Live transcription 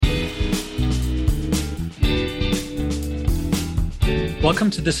Welcome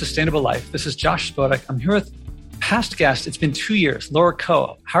to The Sustainable Life. This is Josh Spodek. I'm here with past guest. It's been 2 years, Laura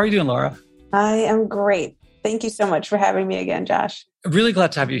Koh. How are you doing, Laura? I am great. Thank you so much for having me again, Josh. Really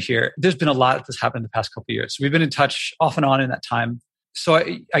glad to have you here. There's been a lot that's happened in the past couple of years. We've been in touch off and on in that time. So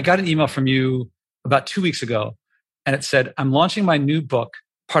I got an email from you about 2 weeks ago, and it said, I'm launching my new book,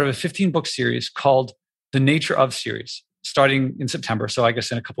 part of a 15-book series called The Nature of series, starting in September. So I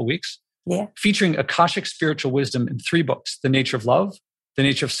guess in a couple of weeks. Yeah. Featuring Akashic spiritual wisdom in 3 books, The Nature of Love, The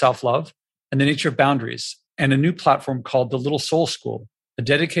Nature of Self-Love, and The Nature of Boundaries, and a new platform called The Little Soul School, a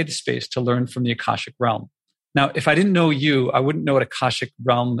dedicated space to learn from the Akashic realm. Now, if I didn't know you, I wouldn't know what Akashic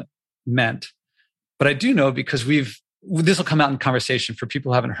realm meant. But I do know because this will come out in conversation for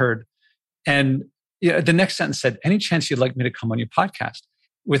people who haven't heard. And the next sentence said, any chance you'd like me to come on your podcast?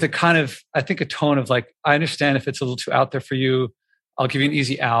 With a kind of, I think, a tone of like, I understand if it's a little too out there for you, I'll give you an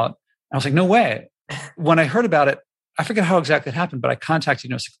easy out. I was like, no way. When I heard about it, I forget how exactly it happened, but I contacted you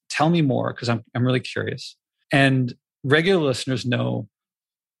and I was like, tell me more because I'm really curious. And regular listeners know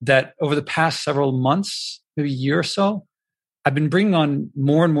that over the past several months, maybe a year or so, I've been bringing on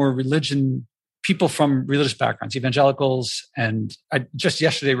more and more people from religious backgrounds, evangelicals. And I just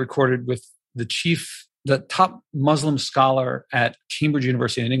yesterday recorded with the top Muslim scholar at Cambridge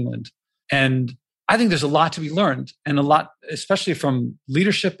University in England. And I think there's a lot to be learned, and a lot, especially from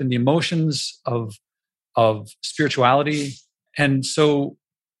leadership and the emotions of spirituality. And so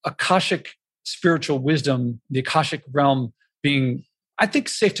Akashic spiritual wisdom, the Akashic realm being, I think,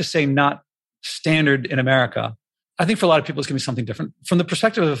 safe to say, not standard in America. I think for a lot of people, it's going to be something different. From the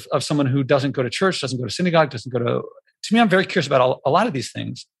perspective of someone who doesn't go to church, doesn't go to synagogue, to me, I'm very curious about a lot of these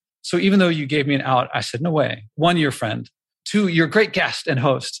things. So even though you gave me an out, I said, no way. 1, you're a friend. 2, you're a great guest and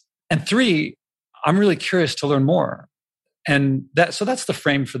host. And 3, I'm really curious to learn more. And that's the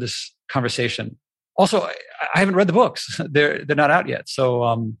frame for this conversation. Also, I haven't read the books. They're not out yet.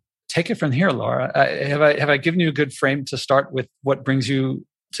 So take it from here, Laura. Have I given you a good frame to start with what brings you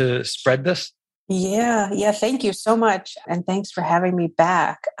to spread this? Yeah. Thank you so much. And thanks for having me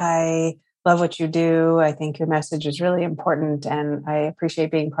back. I love what you do. I think your message is really important and I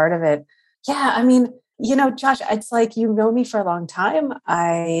appreciate being part of it. Yeah. I mean, Josh, it's like, you know me for a long time.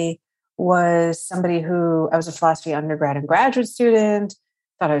 I was a philosophy undergrad and graduate student,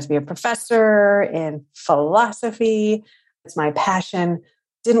 thought I was be a professor in philosophy. It's my passion.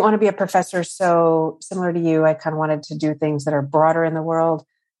 Didn't want to be a professor. So similar to you, I kind of wanted to do things that are broader in the world.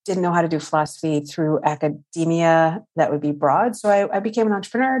 Didn't know how to do philosophy through academia that would be broad. So I became an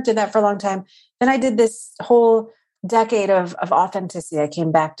entrepreneur, did that for a long time. Then I did this whole decade of authenticity. I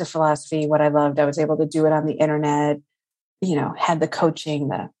came back to philosophy, what I loved. I was able to do it on the internet, had the coaching,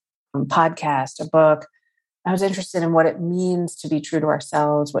 the podcast, a book. I was interested in what it means to be true to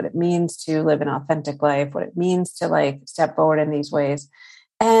ourselves, what it means to live an authentic life, what it means to step forward in these ways.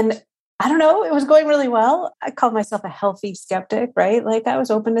 And I don't know, it was going really well. I called myself a healthy skeptic, right? I was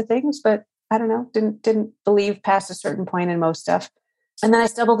open to things, but I don't know, didn't believe past a certain point in most stuff. And then I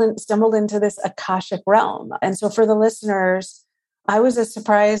stumbled into this Akashic realm. And so for the listeners, I was as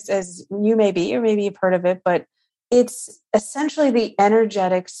surprised as you may be, or maybe you've heard of it, but it's essentially the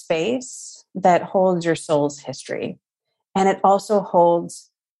energetic space that holds your soul's history. And it also holds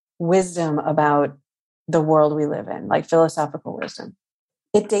wisdom about the world we live in, like philosophical wisdom.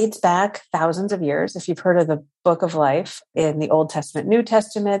 It dates back thousands of years. If you've heard of the Book of Life in the Old Testament, New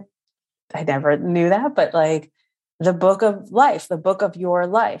Testament, I never knew that, but the Book of Life, the book of your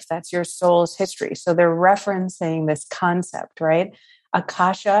life, that's your soul's history. So they're referencing this concept, right?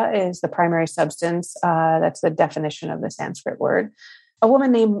 Akasha is the primary substance. That's the definition of the Sanskrit word. A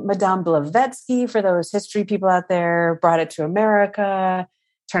woman named Madame Blavatsky, for those history people out there, brought it to America,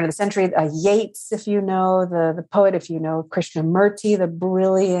 turn of the century. Yeats, if you know, the poet, if you know, Krishnamurti, the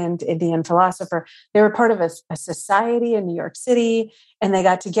brilliant Indian philosopher. They were part of a society in New York City, and they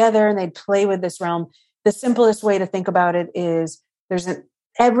got together and they'd play with this realm. The simplest way to think about it is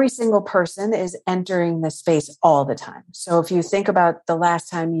every single person is entering this space all the time. So if you think about the last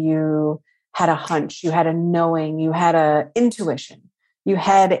time you had a hunch, you had a knowing, you had a intuition, you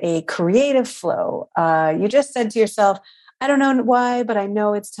had a creative flow, you just said to yourself, I don't know why, but I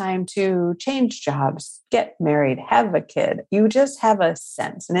know it's time to change jobs, get married, have a kid. You just have a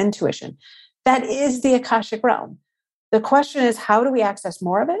sense, an intuition. That is the Akashic realm. The question is, how do we access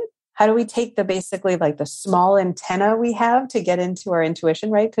more of it? How do we take the small antenna we have to get into our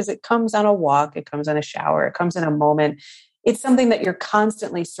intuition, right? Because it comes on a walk, it comes on a shower, it comes in a moment. It's something that you're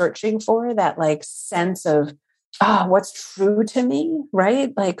constantly searching for, that sense of what's true to me,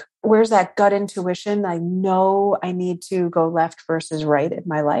 right? Like, where's that gut intuition? I know I need to go left versus right in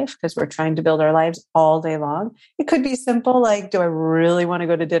my life because we're trying to build our lives all day long. It could be simple, like, do I really want to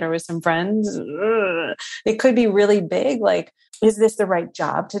go to dinner with some friends? Ugh. It could be really big, like, is this the right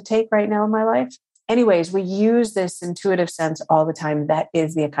job to take right now in my life? Anyways, we use this intuitive sense all the time. That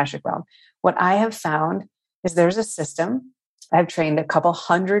is the Akashic realm. What I have found is there's a system. I've trained a couple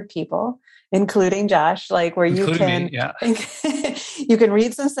hundred people, including Josh, like where you Including can me, yeah. you can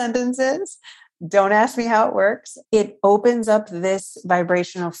read some sentences. Don't ask me how it works. It opens up this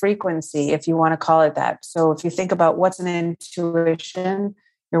vibrational frequency, if you want to call it that. So if you think about what's an intuition,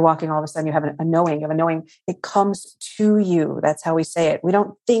 you're walking, all of a sudden you have a knowing. You have a knowing. It comes to you. That's how we say it. We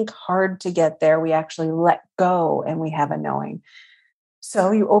don't think hard to get there. We actually let go and we have a knowing.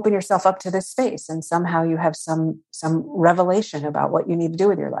 So you open yourself up to this space and somehow you have some revelation about what you need to do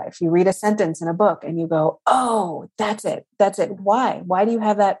with your life. You read a sentence in a book and you go, oh, that's it. That's it. Why? Why do you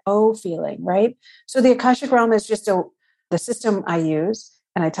have that oh feeling, right? So the Akashic realm is just the system I use,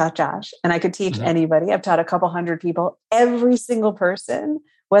 and I taught Josh, and I could teach anybody. I've taught a couple hundred people. Every single person,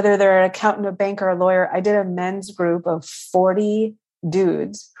 whether they're an accountant, a banker, a lawyer. I did a men's group of 40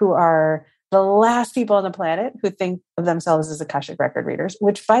 dudes who are the last people on the planet who think of themselves as Akashic record readers,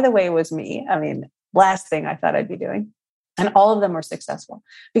 which, by the way, was me. I mean, last thing I thought I'd be doing. And all of them were successful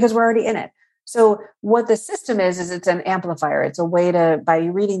because we're already in it. So what the system is it's an amplifier. It's a way to, by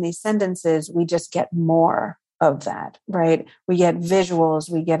reading these sentences, we just get more of that, right? We get visuals,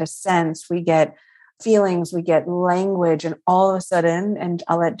 we get a sense, we get feelings, we get language, and all of a sudden, and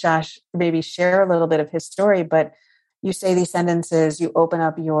I'll let Josh maybe share a little bit of his story, but you say these sentences, you open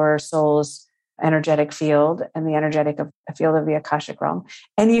up your soul's energetic field and the energetic field of the Akashic realm,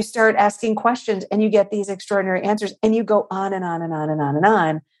 and you start asking questions and you get these extraordinary answers, and you go on and on and on and on and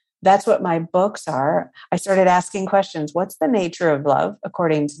on. That's what my books are. I started asking questions. What's the nature of love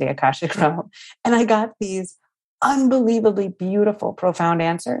according to the Akashic realm? And I got these unbelievably beautiful, profound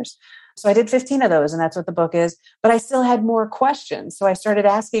answers. So I did 15 of those, and that's what the book is. But I still had more questions. So I started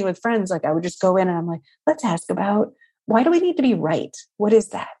asking with friends. Like, I would just go in and I'm like, let's ask about, why do we need to be right? What is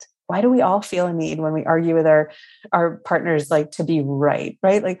that? Why do we all feel a need when we argue with our partners, like, to be right?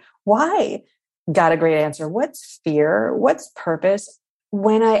 Like, why? Got a great answer. What's fear? What's purpose?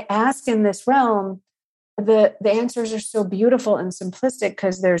 When I ask in this realm, the answers are so beautiful and simplistic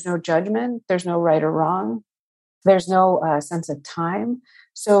because there's no judgment. There's no right or wrong. There's no sense of time.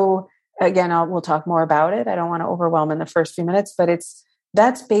 So again, we'll talk more about it. I don't want to overwhelm in the first few minutes, but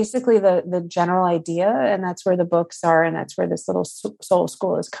that's basically the general idea. And that's where the books are. And that's where this little soul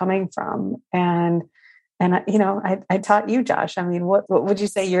school is coming from. And I taught you, Josh. I mean, what would you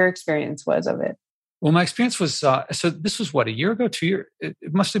say your experience was of it? Well, my experience was, so this was what, a year ago, 2 years? It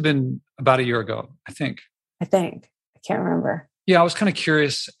must have been about a year ago, I think. I can't remember. Yeah, I was kind of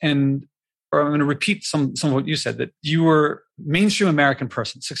curious, or I'm going to repeat some of what you said, that you were mainstream American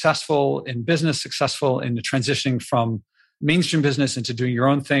person, successful in business, successful in transitioning from mainstream business into doing your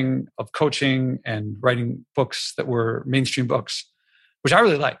own thing of coaching and writing books that were mainstream books, which I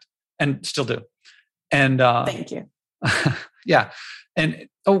really liked and still do. And thank you. Yeah. And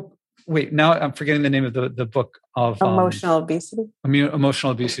wait, now I'm forgetting the name of the book of Emotional Obesity.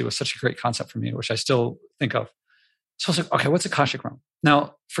 Emotional Obesity was such a great concept for me, which I still think of. So I was like, okay, what's Akashic realm?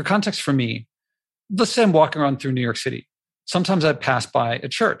 Now, for context for me, let's say I'm walking around through New York City. Sometimes I pass by a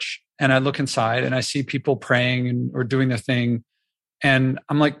church and I look inside and I see people praying or doing their thing. And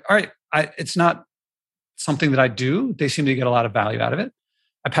I'm like, all right, it's not something that I do. They seem to get a lot of value out of it.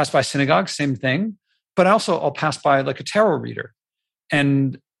 I pass by synagogue, same thing. But I'll pass by like a tarot reader.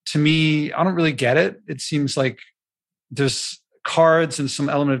 And to me, I don't really get it. It seems like there's cards and some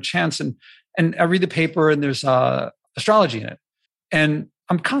element of chance. And I read the paper and there's astrology in it. And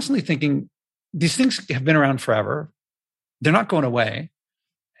I'm constantly thinking, these things have been around forever. They're not going away.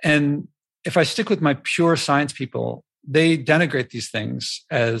 And if I stick with my pure science people, they denigrate these things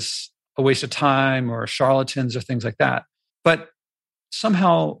as a waste of time or charlatans or things like that. But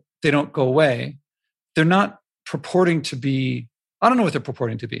somehow they don't go away. They're not purporting to be, I don't know what they're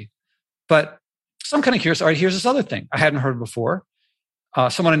purporting to be. But so I'm kind of curious. All right, here's this other thing I hadn't heard before.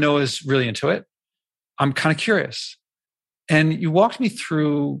 Someone I know is really into it. I'm kind of curious. And you walked me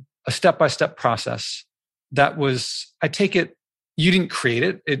through a step-by-step process that was, I take it, you didn't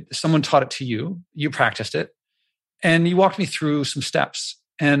create it. Someone taught it to you. You practiced it. And you walked me through some steps.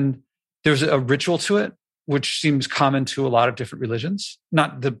 And there's a ritual to it, which seems common to a lot of different religions.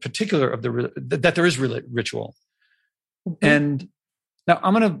 Not the particular of that there is ritual. Mm-hmm. And now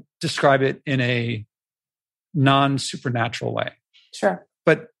I'm going to describe it in a non-supernatural way. Sure.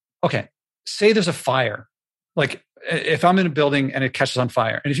 But okay, say there's a fire Like if I'm in a building and it catches on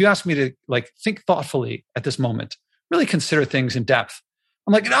fire, and if you ask me to like think thoughtfully at this moment, really consider things in depth,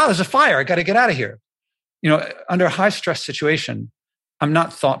 I'm like, oh, there's a fire. I got to get out of here. Under a high stress situation, I'm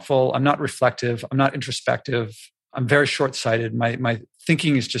not thoughtful. I'm not reflective. I'm not introspective. I'm very short-sighted. My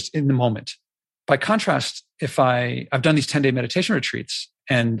thinking is just in the moment. By contrast, if I've done these 10-day meditation retreats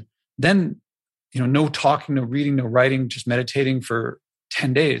and then, no talking, no reading, no writing, just meditating for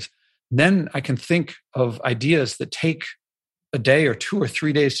 10 days, then I can think of ideas that take a day or 2 or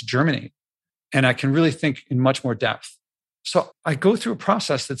 3 days to germinate. And I can really think in much more depth. So I go through a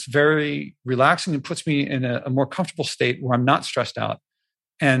process that's very relaxing and puts me in a more comfortable state where I'm not stressed out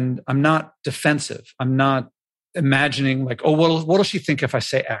and I'm not defensive. I'm not imagining like, oh, what'll she think if I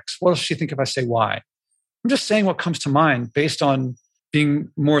say X? What'll she think if I say Y? I'm just saying what comes to mind based on being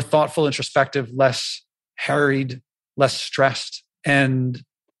more thoughtful, introspective, less harried, less stressed, and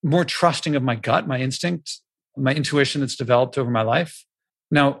more trusting of my gut, my instinct, my intuition that's developed over my life.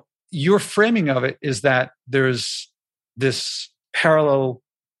 Now, your framing of it is that there's this parallel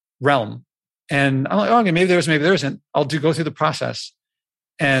realm. And I'm like, oh, okay, maybe there is, maybe there isn't. I'll go through the process.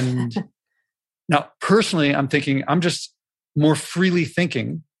 And now, personally, I'm thinking I'm just more freely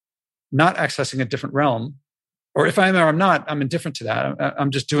thinking, not accessing a different realm. Or if I am or I'm not, I'm indifferent to that.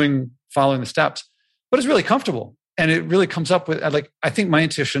 I'm just following the steps. But it's really comfortable. And it really comes up with, I think my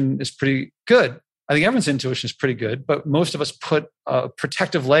intuition is pretty good. I think everyone's intuition is pretty good, but most of us put a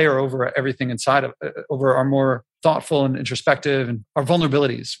protective layer over everything inside of, over our more thoughtful and introspective and our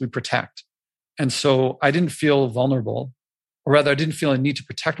vulnerabilities we protect. And so I didn't feel vulnerable, or rather I didn't feel a need to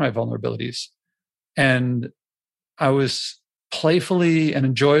protect my vulnerabilities. And I was playfully and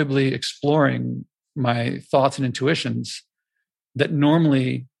enjoyably exploring my thoughts and intuitions that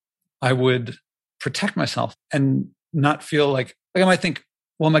normally I would protect myself and not feel like I might think,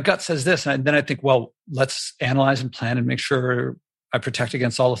 well, my gut says this. And then I think, well, let's analyze and plan and make sure I protect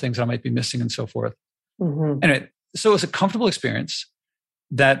against all the things I might be missing and so forth. Mm-hmm. Anyway, so it was a comfortable experience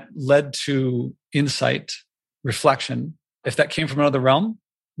that led to insight, reflection. If that came from another realm,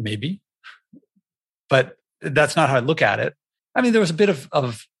 maybe. But that's not how I look at it. I mean, there was a bit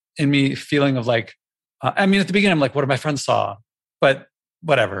of in me feeling of like, at the beginning, I'm like, what if my friends saw? But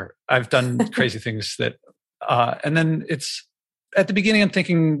whatever. I've done crazy things that, and then it's, at the beginning, I'm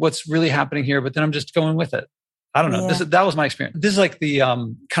thinking what's really happening here, but then I'm just going with it. I don't know. Yeah. That was my experience. This is like the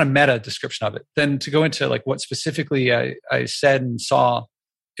kind of meta description of it. Then to go into like what specifically I said and saw,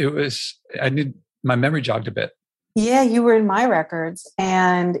 I need my memory jogged a bit. Yeah, you were in my records.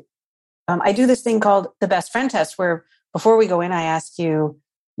 And I do this thing called the best friend test, where before we go in, I ask you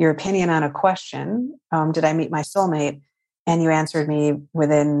your opinion on a question. Did I meet my soulmate? And you answered me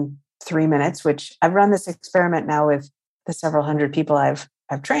within 3 minutes, which I've run this experiment now with the several hundred people I've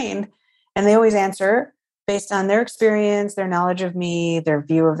trained, and they always answer based on their experience, their knowledge of me, their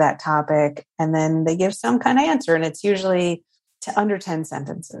view of that topic, and then they give some kind of answer, and it's usually under 10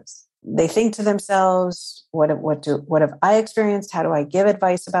 sentences. They think to themselves, what have I experienced? How do I give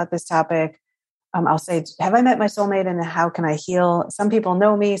advice about this topic? I'll say, have I met my soulmate, and how can I heal? Some people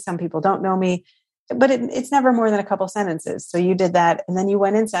know me, some people don't know me. But it's never more than a couple sentences. So you did that. And then you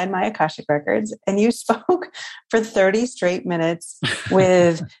went inside my Akashic records and you spoke for 30 straight minutes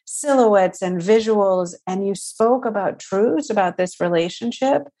with silhouettes and visuals. And you spoke about truths about this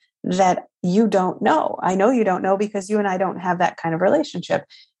relationship that you don't know. I know you don't know because you and I don't have that kind of relationship.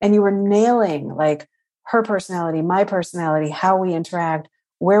 And you were nailing like her personality, my personality, how we interact,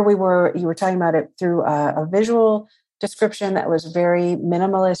 where we were. You were talking about it through a visual description that was very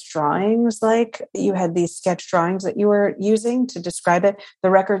minimalist drawings. Like you had these sketch drawings that you were using to describe it.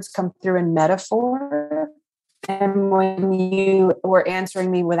 The records come through in metaphor. And when you were answering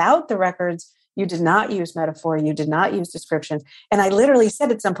me without the records, you did not use metaphor. You did not use descriptions. And I literally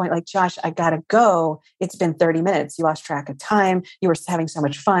said at some point, like, Josh, I got to go. It's been 30 minutes. You lost track of time. You were having so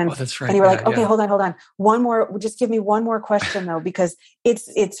much fun. Oh, that's right. And you were like, okay, hold on. One more, just give me one more question though, because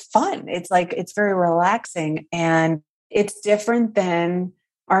it's fun. It's like, it's very relaxing and it's different than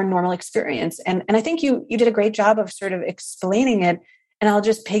our normal experience. And I think you did a great job of sort of explaining it. And I'll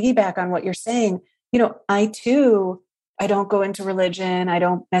just piggyback on what you're saying. I don't go into religion. I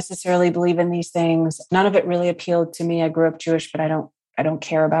don't necessarily believe in these things. None of it really appealed to me. I grew up Jewish, but I don't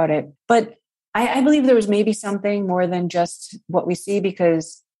care about it. But I believe there was maybe something more than just what we see,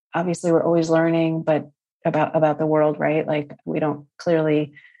 because obviously we're always learning, but about the world, right? Like we're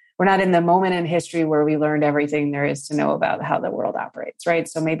not in the moment in history where we learned everything there is to know about how the world operates, right?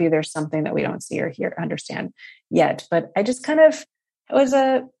 So maybe there's something that we don't see or hear, understand yet. But I just kind of was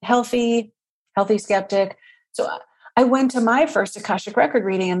a healthy skeptic. So I went to my first Akashic record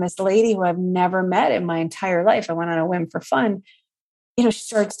reading, and this lady who I've never met in my entire life, I went on a whim for fun. She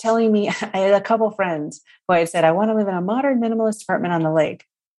starts telling me, I had a couple friends who I had said, I want to live in a modern minimalist apartment on the lake.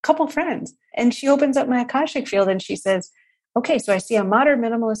 Couple friends. And she opens up my Akashic field and she says, okay, so I see a modern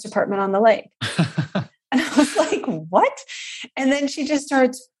minimalist apartment on the lake. And I was like, what? And then she just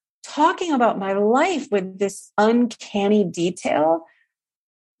starts talking about my life with this uncanny detail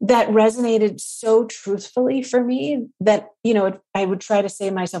that resonated so truthfully for me that, I would try to say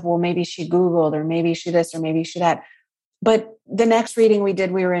to myself, well, maybe she Googled, or maybe she this, or maybe she that. But the next reading we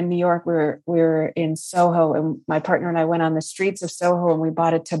did, we were in New York, we were in Soho, and my partner and I went on the streets of Soho and we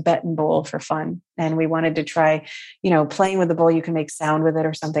bought a Tibetan bowl for fun. And we wanted to try, playing with the bowl, you can make sound with it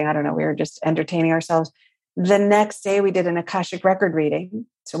or something. I don't know. We were just entertaining ourselves. The next day we did an Akashic record reading.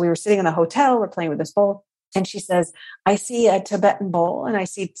 So we were sitting in the hotel, we're playing with this bowl. And she says, I see a Tibetan bowl and I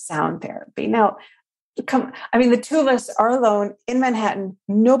see sound therapy. Now, the two of us are alone in Manhattan.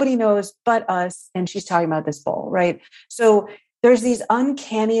 Nobody knows but us. And she's talking about this bowl, right? So there's these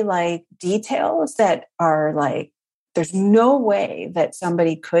uncanny details that are there's no way that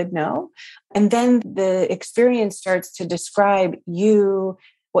somebody could know. And then the experience starts to describe you,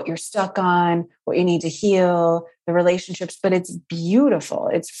 what you're stuck on, what you need to heal, the relationships, but it's beautiful.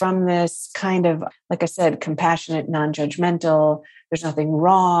 It's from this kind of, like I said, compassionate, non-judgmental. There's nothing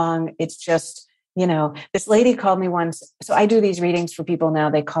wrong. It's just, this lady called me once. So I do these readings for people now.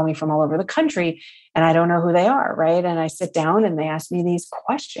 They call me from all over the country and I don't know who they are, right? And I sit down and they ask me these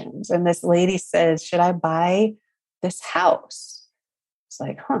questions. And this lady says, should I buy this house? It's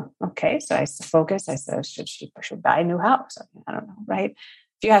like, okay. So I focus. I said, should buy a new house? I don't know, right?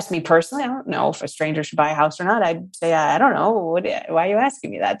 If you ask me personally, I don't know if a stranger should buy a house or not. I'd say, I don't know. Why are you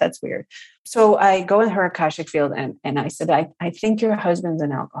asking me that? That's weird. So I go in her Akashic field and I said, I think your husband's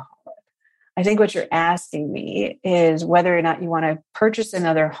an alcoholic. I think what you're asking me is whether or not you want to purchase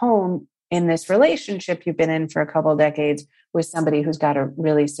another home in this relationship you've been in for a couple of decades with somebody who's got a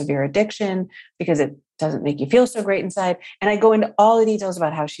really severe addiction because it doesn't make you feel so great inside. And I go into all the details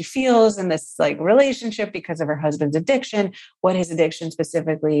about how she feels in this relationship because of her husband's addiction, what his addiction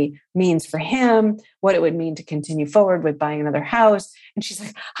specifically means for him, what it would mean to continue forward with buying another house. And she's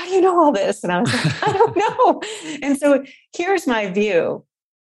like, how do you know all this? And I was like, I don't know. And so here's my view.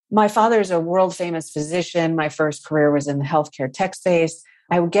 My father's a world famous physician. My first career was in the healthcare tech space.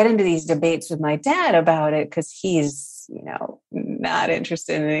 I would get into these debates with my dad about it because he's, not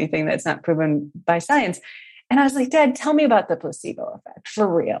interested in anything that's not proven by science. And I was like, Dad, tell me about the placebo effect. For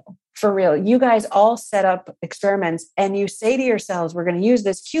real. For real. You guys all set up experiments and you say to yourselves, we're going to use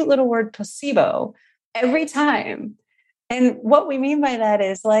this cute little word placebo every time. And what we mean by that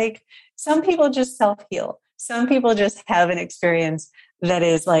is some people just self-heal. Some people just have an experience that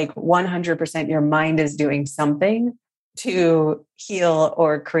is 100% your mind is doing something to heal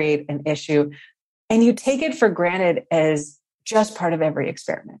or create an issue. And you take it for granted as just part of every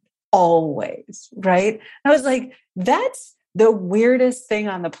experiment, always, right? I was like, that's the weirdest thing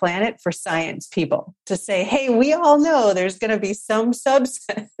on the planet for science people to say, hey, we all know there's going to be some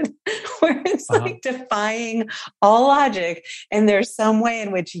subset where it's defying all logic. And there's some way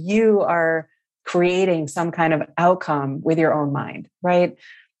in which you are creating some kind of outcome with your own mind, right?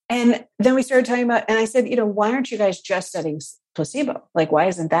 And then we started talking about, and I said, why aren't you guys just studying placebo? Why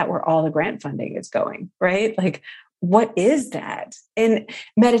isn't that where all the grant funding is going, right? What is that? In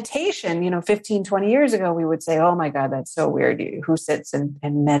meditation, 15, 20 years ago, we would say, oh my God, that's so weird. Who sits and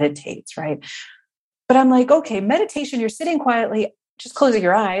meditates, right? But I'm like, okay, meditation, you're sitting quietly, just closing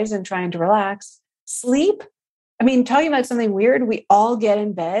your eyes and trying to relax. Sleep, talking about something weird, we all get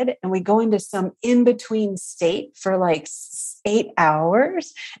in bed and we go into some in-between state for 8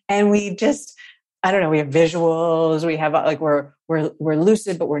 hours. And we just, I don't know, we have visuals, we have we're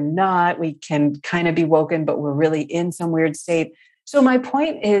lucid, but we're not. We can kind of be woken, but we're really in some weird state. So my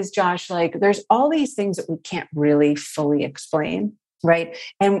point is, Josh, there's all these things that we can't really fully explain, right?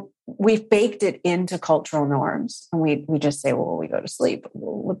 And we've baked it into cultural norms. And we just say, well, we go to sleep.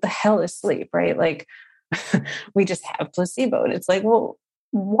 Well, what the hell is sleep, right? We just have placebo. And it's well,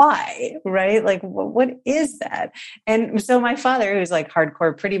 why, right? What is that? And so my father, who's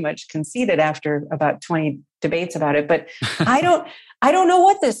hardcore, pretty much conceded after about 20 debates about it, but I don't know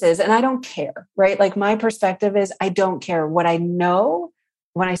what this is. And I don't care, right? My perspective is I don't care. What I know,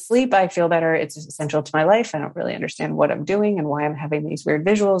 when I sleep, I feel better. It's essential to my life. I don't really understand what I'm doing and why I'm having these weird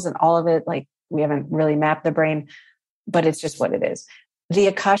visuals and all of it. We haven't really mapped the brain, but it's just what it is. The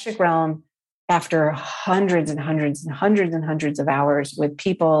Akashic realm, after hundreds and hundreds and hundreds and hundreds of hours with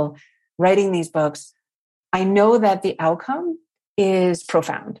people writing these books, I know that the outcome is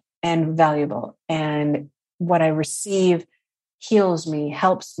profound and valuable. And what I receive heals me,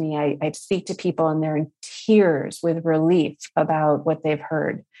 helps me. I speak to people and they're in tears with relief about what they've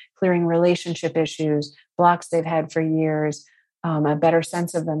heard, clearing relationship issues, blocks they've had for years, a better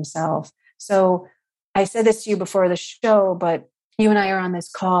sense of themselves. So I said this to you before the show, but you and I are on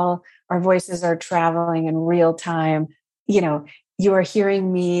this call. Our voices are traveling in real time. You are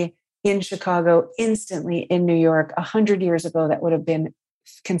hearing me in Chicago instantly in New York. 100 years ago, that would have been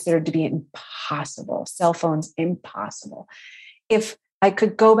considered to be impossible. Cell phones, impossible. If I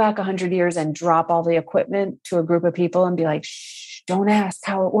could go back 100 years and drop all the equipment to a group of people and be like, shh, don't ask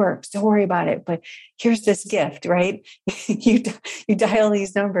how it works. Don't worry about it. But here's this gift, right? you dial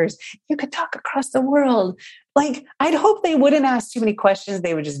these numbers. You could talk across the world. Like, I'd hope they wouldn't ask too many questions.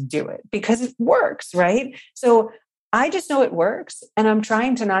 They would just do it because it works, right? So I just know it works. And I'm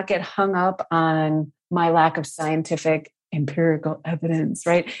trying to not get hung up on my lack of scientific empirical evidence,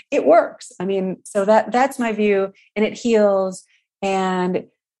 right? It works. I mean, so that's my view, and it heals. And,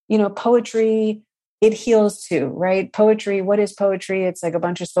 poetry, it heals too, right? Poetry, what is poetry? It's like a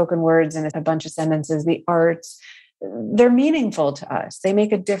bunch of spoken words and a bunch of sentences. The arts, they're meaningful to us. They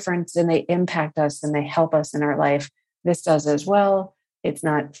make a difference and they impact us and they help us in our life. This does as well. It's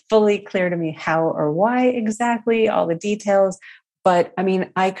not fully clear to me how or why exactly, all the details. But I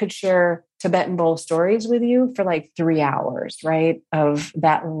mean, I could share Tibetan bowl stories with you for like 3 hours, right? Of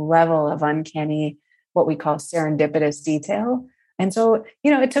that level of uncanny, what we call serendipitous detail. And so,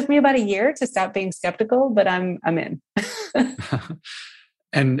 it took me about a year to stop being skeptical, but I'm in.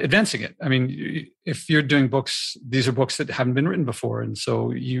 And advancing it. I mean, if you're doing books, these are books that haven't been written before. And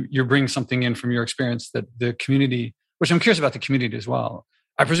so you're bringing something in from your experience that the community, which I'm curious about the community as well.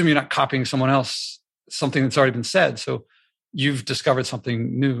 I presume you're not copying someone else, something that's already been said. So you've discovered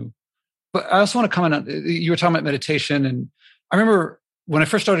something new. But I also want to comment on, you were talking about meditation. And I remember when I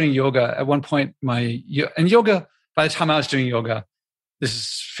first started in yoga, at one point, yoga, by the time I was doing yoga, this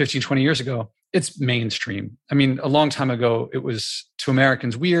is 15, 20 years ago, it's mainstream. I mean, a long time ago, it was to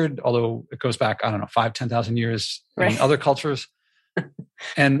Americans weird, although it goes back, 5,000, 10,000 years in other cultures.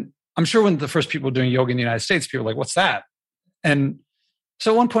 And I'm sure when the first people were doing yoga in the United States, people were like, what's that? And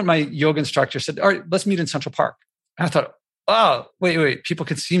so at one point, my yoga instructor said, all right, let's meet in Central Park. And I thought, oh, wait, people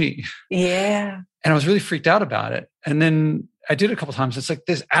can see me. Yeah. And I was really freaked out about it. And then I did it a couple of times. It's like,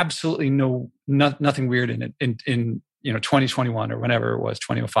 there's absolutely nothing weird in it in 2021 or whenever it was,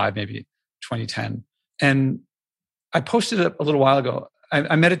 2005, maybe 2010. And I posted it a little while ago.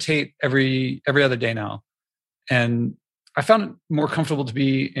 I meditate every other day now. And I found it more comfortable to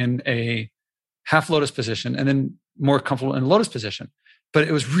be in a half lotus position and then more comfortable in a lotus position. But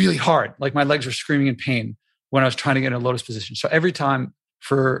it was really hard. Like my legs were screaming in pain when I was trying to get in a lotus position. So every time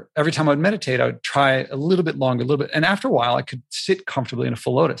I would meditate, I would try a little bit longer, and after a while I could sit comfortably in a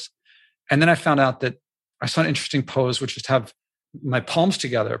full lotus. And then I found out that I saw an interesting pose, which was to have my palms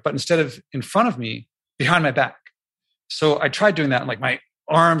together, but instead of in front of me, behind my back. So I tried doing that, and like my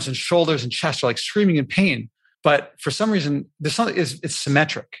arms and shoulders and chest are like screaming in pain. But for some reason, it's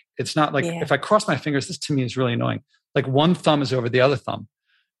symmetric. It's not like if I cross my fingers, this to me is really annoying. Like one thumb is over the other thumb.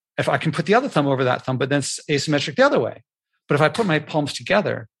 If I can put the other thumb over that thumb, but then it's asymmetric the other way. But if I put my palms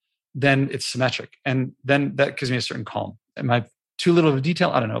together, then it's symmetric. And then that gives me a certain calm. Am I too little of a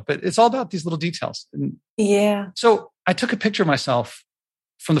detail? I don't know. But it's all about these little details. Yeah. So I took a picture of myself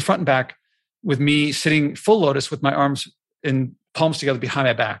from the front and back with me sitting full lotus with my arms and palms together behind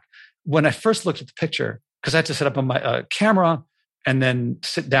my back. When I first looked at the picture, because I had to set up on my camera and then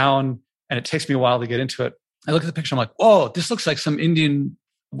sit down, and it takes me a while to get into it. I look at the picture, I'm like, whoa, this looks like some Indian,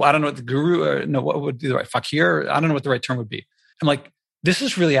 I don't know what the guru, or no, what would be the right, fakir? I don't know what the right term would be. I'm like, this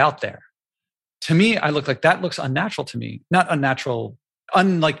is really out there. To me, I look like that looks unnatural to me, not unnatural,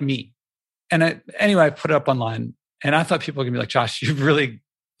 unlike me. And I put it up online, and I thought people were going to be like, Josh, you really,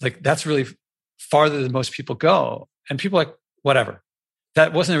 like, that's really farther than most people go. And people are like, whatever.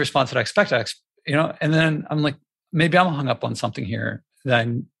 That wasn't the response that I expected, and then I'm like, maybe I'm hung up on something here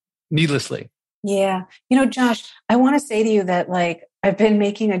then needlessly. Yeah. Josh, I want to say to you that like, I've been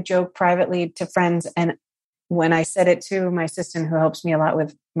making a joke privately to friends. And when I said it to my assistant who helps me a lot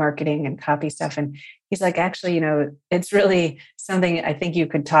with marketing and copy stuff, and he's like, actually, it's really something I think you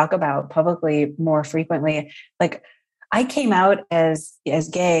could talk about publicly more frequently. Like I came out as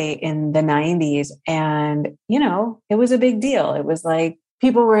gay in the 90s, and, it was a big deal. It was like,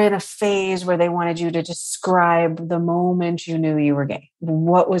 people were in a phase where they wanted you to describe the moment you knew you were gay.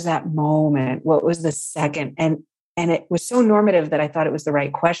 What was that moment? What was the second? And it was so normative that I thought it was the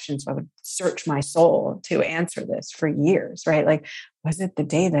right question. So I would search my soul to answer this for years, right? Like, was it the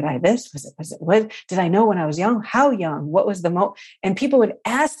day that what did I know when I was young? How young? What was the moment? And people would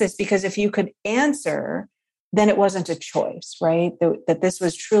ask this because if you could answer then it wasn't a choice, right? That this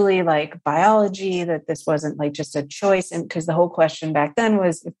was truly like biology, that this wasn't like just a choice. And because the whole question back then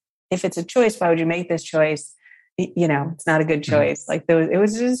was, if it's a choice, why would you make this choice? It's not a good choice. Like it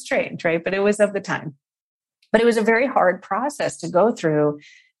was just strange, right? But it was of the time. But it was a very hard process to go through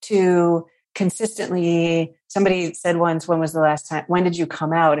to consistently. Somebody said once, when was the last time, when did you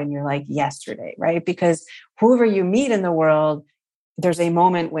come out? And you're like, yesterday, right? Because whoever you meet in the world, there's a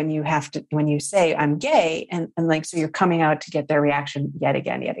moment when you say, I'm gay, and like, so you're coming out to get their reaction yet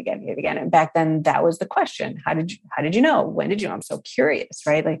again. And back then that was the question. How did you know? When did you know? I'm so curious,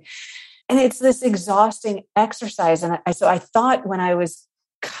 right? Like, and it's this exhausting exercise. And so I thought when I was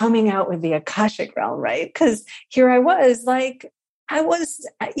coming out with the Akashic realm, right? Because here I was like,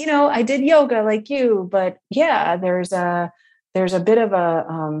 I did yoga like you, but yeah, there's a bit of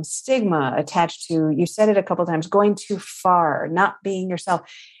a stigma attached to, you said it a couple of times, going too far, not being yourself.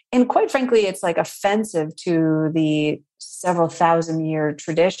 And quite frankly, it's like offensive to the several thousand year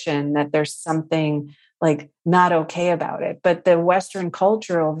tradition that there's something like not okay about it. But the Western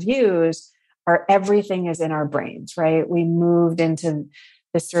cultural views are everything is in our brains, right? We moved into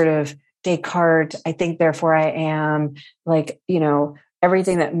this sort of Descartes, I think, therefore I am, like,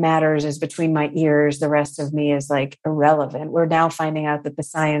 everything that matters is between my ears. The rest of me is like irrelevant. We're now finding out that the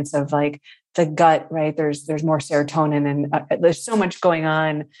science of like the gut, right? There's more serotonin, and there's so much going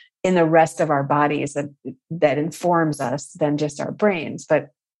on in the rest of our bodies that informs us than just our brains. But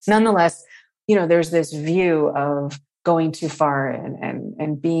nonetheless, there's this view of going too far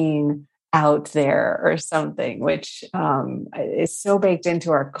and being out there or something, which is so baked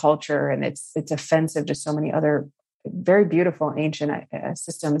into our culture, and it's offensive to so many other very beautiful ancient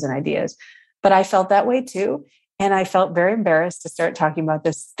systems and ideas. But I felt that way too. And I felt very embarrassed to start talking about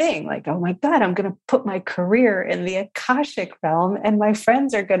this thing. Like, oh my God, I'm going to put my career in the Akashic realm, and my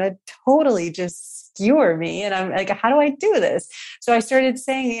friends are going to totally just skewer me. And I'm like, how do I do this? So I started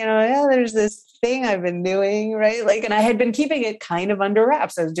saying, there's this thing I've been doing, right? Like, and I had been keeping it kind of under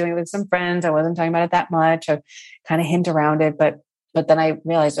wraps. I was doing it with some friends. I wasn't talking about it that much. I kind of hint around it, but then I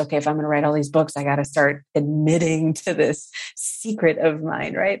realized, okay, if I'm going to write all these books, I got to start admitting to this secret of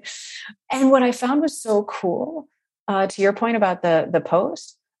mine, right? And what I found was so cool, to your point about the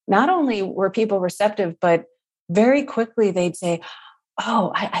post, not only were people receptive, but very quickly they'd say,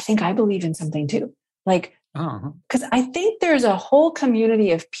 oh, I think I believe in something too. Like, because I think there's a whole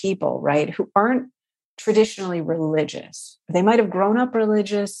community of people, right, who aren't traditionally religious. They might have grown up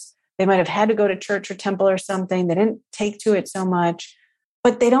religious. They might have had to go to church or temple or something. They didn't take to it so much,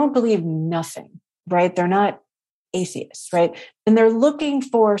 but they don't believe nothing, right? They're not atheists, right? And they're looking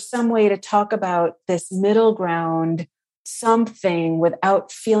for some way to talk about this middle ground something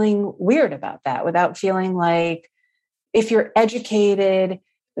without feeling weird about that, without feeling like, if you're educated,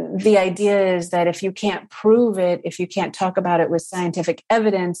 the idea is that if you can't prove it, if you can't talk about it with scientific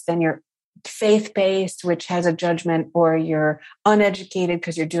evidence, then you're faith-based, which has a judgment, or you're uneducated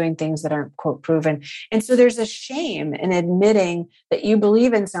because you're doing things that aren't, quote, proven. And so there's a shame in admitting that you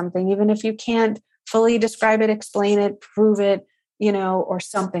believe in something, even if you can't fully describe it, explain it, prove it, or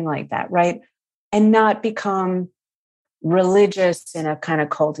something like that, right? And not become religious in a kind of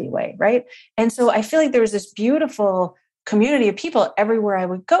culty way, right? And so I feel like there was this beautiful community of people everywhere I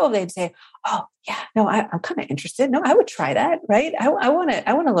would go. They'd say, oh yeah, no, I'm kind of interested. No, I would try that. Right. I want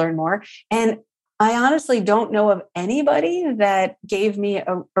to learn more. And I honestly don't know of anybody that gave me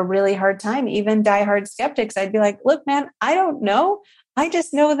a really hard time. Even diehard skeptics, I'd be like, look, man, I don't know. I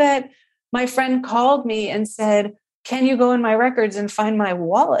just know that my friend called me and said, can you go in my records and find my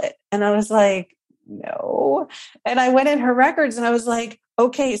wallet? And I was like, no. And I went in her records and I was like,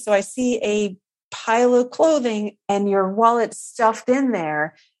 okay, so I see a pile of clothing and your wallet stuffed in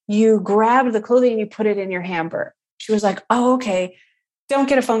there. You grabbed the clothing and you put it in your hamper. She was like, oh, okay. Don't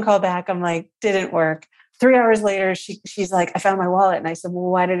get a phone call back. I'm like, didn't work. 3 hours later, she's like, I found my wallet. And I said,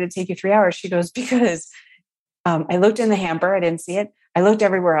 well, why did it take you 3 hours? She goes, because I looked in the hamper. I didn't see it. I looked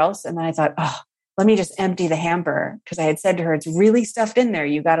everywhere else. And then I thought, oh, let me just empty the hamper. Because I had said to her, it's really stuffed in there.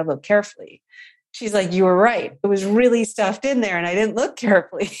 You got to look carefully. She's like, you were right. It was really stuffed in there and I didn't look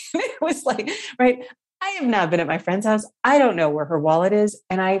carefully. It was like, right. I have not been at my friend's house. I don't know where her wallet is.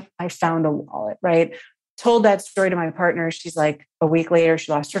 And I found a wallet, right? Told that story to my partner. She's like, a week later,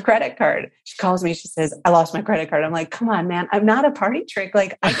 she lost her credit card. She calls me. She says, I lost my credit card. I'm like, come on, man. I'm not a party trick.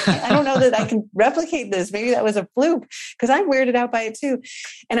 Like, I don't know that I can replicate this. Maybe that was a fluke because I'm weirded out by it too.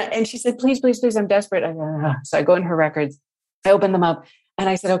 And she said, please, please, please. I'm desperate. So I go in her records. I open them up. And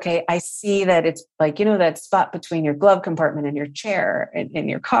I said, okay, I see that it's like, that spot between your glove compartment and your chair in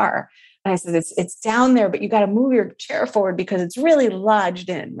your car. And I said, it's down there, but you got to move your chair forward because it's really lodged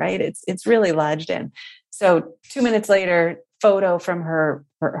in, right? It's really lodged in. So 2 minutes later, photo from her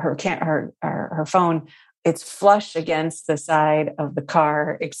phone, it's flush against the side of the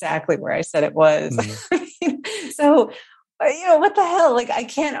car, exactly where I said it was. So, what the hell? Like, I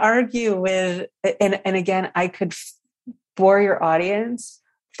can't argue with, and again, I could bore your audience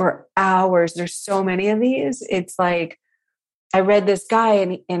for hours. There's so many of these. It's like, I read this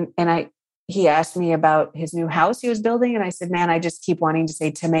guy he asked me about his new house he was building. And I said, man, I just keep wanting to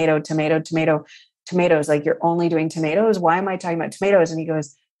say tomato, tomato, tomato, tomatoes. Like, you're only doing tomatoes. Why am I talking about tomatoes? And he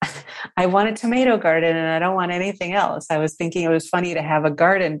goes, I want a tomato garden and I don't want anything else. I was thinking it was funny to have a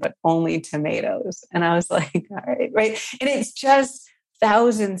garden, but only tomatoes. And I was like, all right, right. And it's just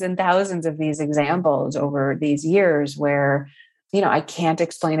thousands and thousands of these examples over these years where, I can't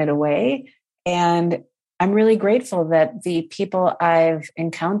explain it away. And I'm really grateful that the people I've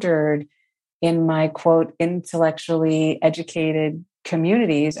encountered in my, quote, intellectually educated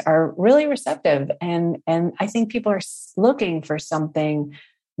communities are really receptive. And I think people are looking for something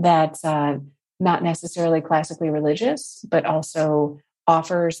that's not necessarily classically religious, but also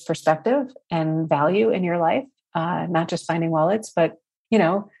offers perspective and value in your life, not just finding wallets, but,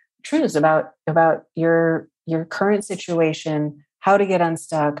 truths about your current situation, how to get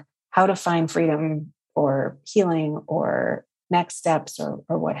unstuck, how to find freedom or healing or next steps or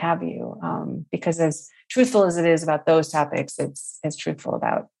what have you. Because as truthful as it is about those topics, it's as truthful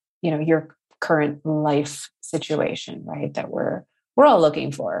about, your current life situation, right? That we're all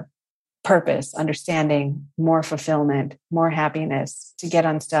looking for purpose, understanding, more fulfillment, more happiness, to get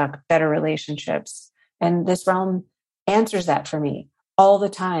unstuck, better relationships. And this realm answers that for me all the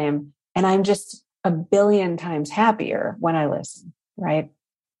time. And I'm just a billion times happier when I listen, right?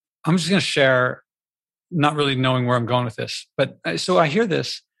 I'm just going to share, not really knowing where I'm going with this, but so I hear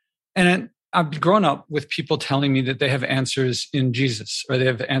this, and I've grown up with people telling me that they have answers in Jesus, or they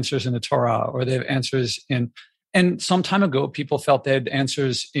have answers in the Torah, or they have answers in, and some time ago, people felt they had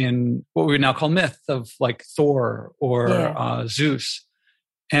answers in what we now call myth of like Thor or Zeus.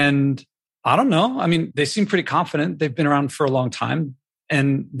 And I don't know. I mean, they seem pretty confident. They've been around for a long time.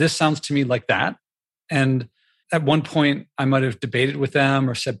 And this sounds to me like that. And at one point, I might have debated with them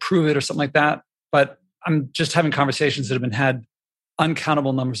or said, prove it or something like that. But I'm just having conversations that have been had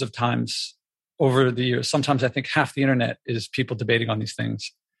uncountable numbers of times over the years. Sometimes I think half the internet is people debating on these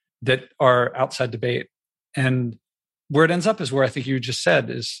things that are outside debate. And where it ends up is where I think you just said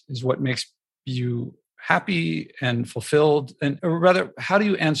is what makes you happy and fulfilled. And or rather, how do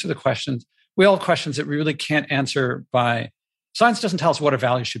you answer the questions? We all have questions that we really can't answer by science. Doesn't tell us what our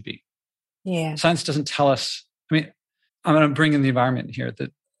values should be. Yeah. Science doesn't tell us. I mean, I'm going to bring in the environment here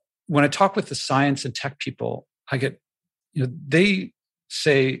that when I talk with the science and tech people, I get, they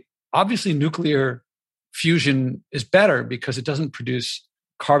say, obviously nuclear fusion is better because it doesn't produce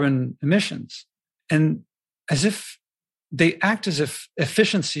carbon emissions. And as if they act as if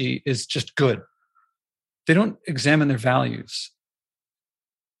efficiency is just good. They don't examine their values.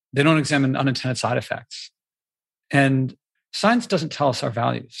 They don't examine unintended side effects. And science doesn't tell us our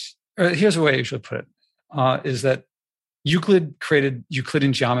values. Or here's the way I usually put it, is that Euclid created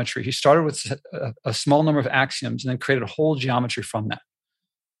Euclidean geometry. He started with a small number of axioms and then created a whole geometry from that.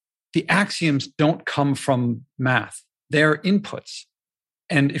 The axioms don't come from math. They're inputs.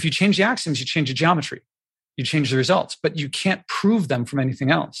 And if you change the axioms, you change the geometry. You change the results, but you can't prove them from anything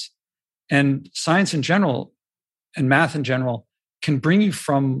else. And science in general and math in general can bring you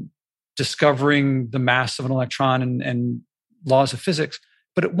from discovering the mass of an electron and laws of physics,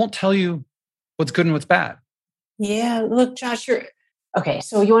 but it won't tell you what's good and what's bad. Yeah. Look, Josh, okay.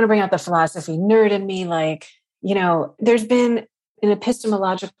 So you want to bring out the philosophy nerd in me. Like, there's been an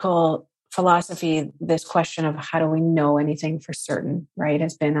epistemological philosophy, this question of how do we know anything for certain, right,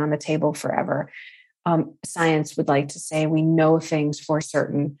 has been on the table forever. Science would like to say we know things for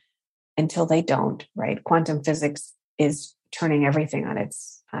certain until they don't, right? Quantum physics is turning everything on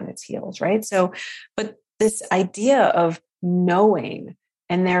its heels, right? So, but this idea of knowing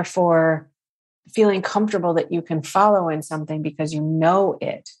and therefore feeling comfortable that you can follow in something because you know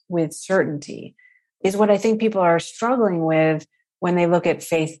it with certainty is what I think people are struggling with when they look at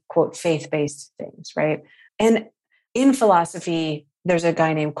faith, quote, faith-based things, right? And in philosophy, there's a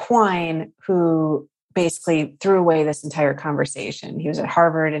guy named Quine who basically threw away this entire conversation. He was at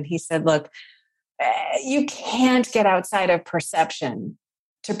Harvard and he said, look, you can't get outside of perception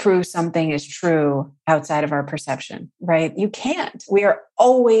to prove something is true outside of our perception, right? You can't. We are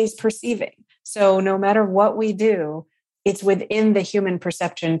always perceiving. So no matter what we do, it's within the human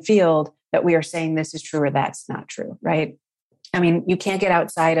perception field that we are saying this is true or that's not true, right? I mean, you can't get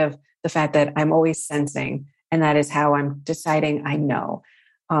outside of the fact that I'm always sensing, and that is how I'm deciding I know.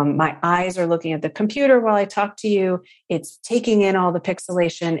 My eyes are looking at the computer while I talk to you. It's taking in all the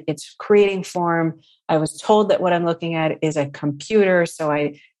pixelation. It's creating form. I was told that what I'm looking at is a computer. So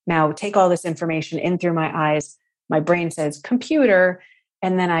I now take all this information in through my eyes. My brain says computer.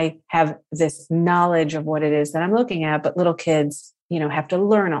 And then I have this knowledge of what it is that I'm looking at. But little kids, have to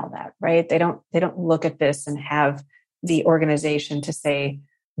learn all that, right? They don't look at this and have the organization to say,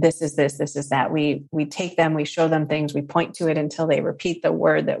 this is this is that. We take them, we show them things, we point to it until they repeat the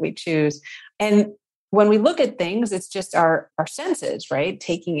word that we choose. And when we look at things, it's just our senses, right?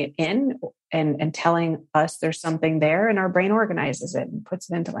 Taking it in and telling us there's something there, and our brain organizes it and puts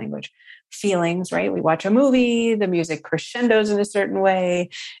it into language. Feelings, right? We watch a movie, the music crescendos in a certain way,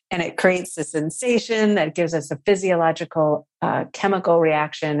 and it creates a sensation that gives us a physiological chemical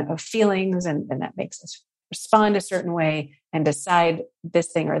reaction of feelings, and that makes us respond a certain way and decide this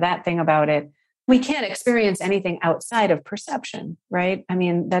thing or that thing about it. We can't experience anything outside of perception, right? I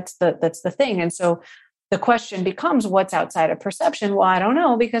mean, that's the thing. And so the question becomes, what's outside of perception? Well, I don't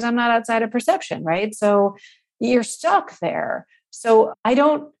know, because I'm not outside of perception, right? So you're stuck there. So I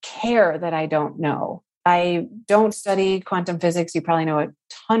don't care that I don't know. I don't study quantum physics. You probably know a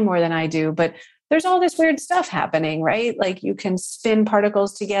ton more than I do, but there's all this weird stuff happening, right? Like you can spin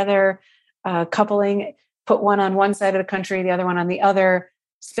particles together, coupling, put one on one side of the country, the other one on the other,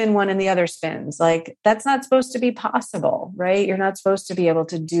 spin one and the other spins. Like that's not supposed to be possible, right? You're not supposed to be able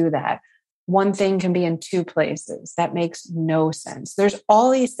to do that. One thing can be in two places. That makes no sense. There's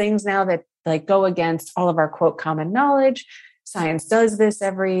all these things now that like go against all of our quote common knowledge. Science does this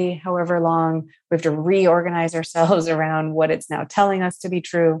every however long. We have to reorganize ourselves around what it's now telling us to be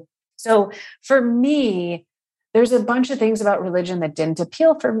true. So for me, there's a bunch of things about religion that didn't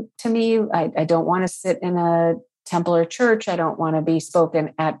appeal to me. I don't want to sit in a temple or church. I don't want to be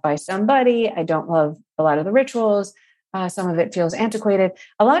spoken at by somebody. I don't love a lot of the rituals. Some of it feels antiquated.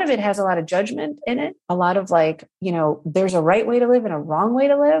 A lot of it has a lot of judgment in it. A lot of there's a right way to live and a wrong way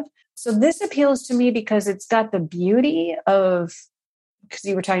to live. So this appeals to me because it's got the beauty of, because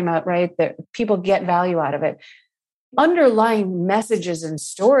you were talking about, right, that people get value out of it. Underlying messages and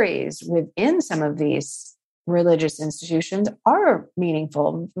stories within some of these religious institutions are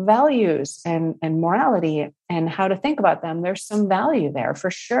meaningful. Values and morality and how to think about them. There's some value there for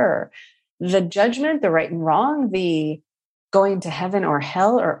sure. The judgment, the right and wrong, the going to heaven or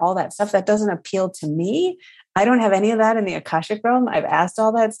hell or all that stuff, that doesn't appeal to me. I don't have any of that in the Akashic realm. I've asked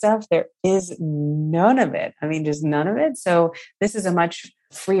all that stuff. There is none of it. I mean, just none of it. So this is a much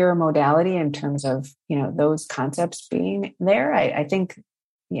freer modality in terms of, those concepts being there. I think,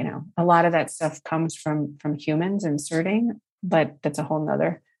 a lot of that stuff comes from humans inserting, but that's a whole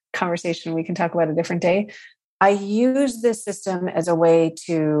nother conversation we can talk about a different day. I use this system as a way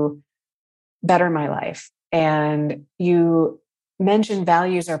to better my life. And you mentioned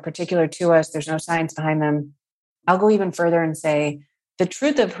values are particular to us. There's no science behind them. I'll go even further and say the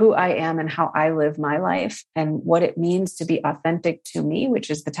truth of who I am and how I live my life and what it means to be authentic to me, which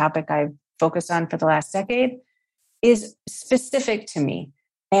is the topic I've focused on for the last decade, is specific to me.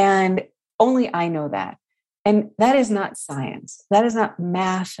 And only I know that. And that is not science. That is not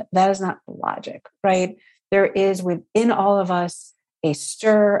math. That is not logic, right? There is within all of us a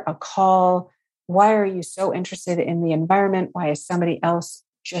stir, a call. Why are you so interested in the environment? Why is somebody else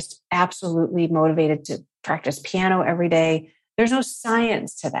just absolutely motivated to practice piano every day? There's no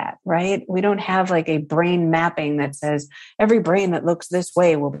science to that, right? We don't have like a brain mapping that says every brain that looks this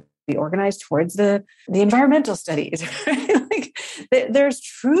way will be organized towards the environmental studies. Like there's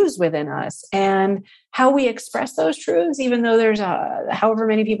truths within us, and how we express those truths, even though there's however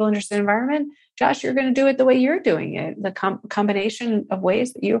many people interested in environment, Josh, you're going to do it the way you're doing it, the combination of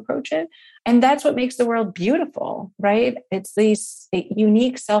ways that you approach it. And that's what makes the world beautiful, right? It's these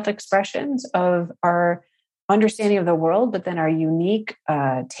unique self-expressions of our understanding of the world, but then our unique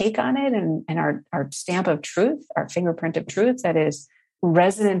take on it and our stamp of truth, our fingerprint of truth that is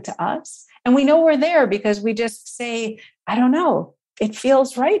resonant to us. And we know we're there because we just say, I don't know, it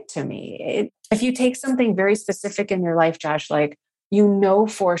feels right to me. If you take something very specific in your life, Josh, like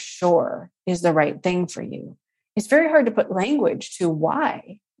for sure is the right thing for you, it's very hard to put language to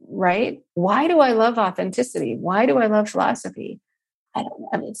why, right? Why do I love authenticity? Why do I love philosophy?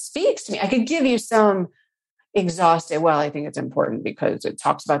 It speaks to me. I could give you some exhaustive, well, I think it's important because it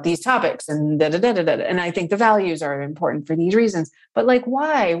talks about these topics and da-da-da-da-da. And I think the values are important for these reasons. But like,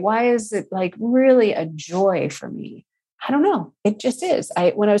 why? Why is it like really a joy for me? I don't know. It just is.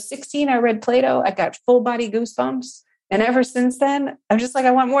 When I was 16, I read Plato. I got full body goosebumps. And ever since then, I'm just like,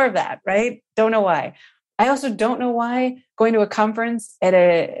 I want more of that, right? Don't know why. I also don't know why going to a conference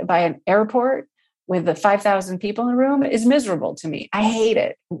by an airport with the 5,000 people in a room is miserable to me. I hate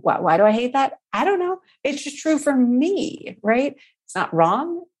it. Why do I hate that? I don't know. It's just true for me, right? It's not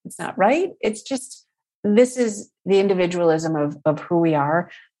wrong. It's not right. It's just, this is the individualism of who we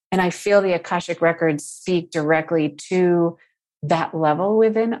are. And I feel the Akashic records speak directly to that level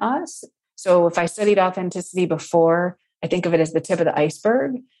within us. So if I studied authenticity before, I think of it as the tip of the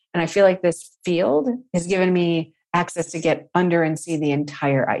iceberg. And I feel like this field has given me access to get under and see the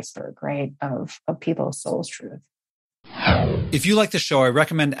entire iceberg, right, of people's soul's truth. If you like the show, I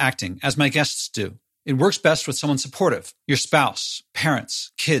recommend acting, as my guests do. It works best with someone supportive, your spouse,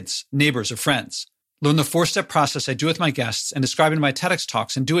 parents, kids, neighbors, or friends. Learn the 4-step process I do with my guests and describe in my TEDx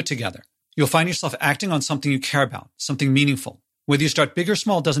talks and do it together. You'll find yourself acting on something you care about, something meaningful. Whether you start big or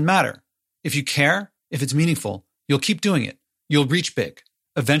small doesn't matter. If you care, if it's meaningful, you'll keep doing it. You'll reach big.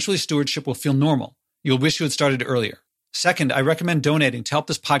 Eventually, stewardship will feel normal. You'll wish you had started earlier. Second, I recommend donating to help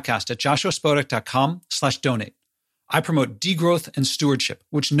this podcast at joshuaspodek.com/donate. I promote degrowth and stewardship,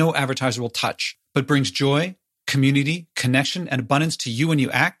 which no advertiser will touch, but brings joy, community, connection, and abundance to you when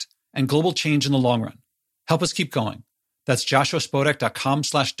you act, and global change in the long run. Help us keep going. That's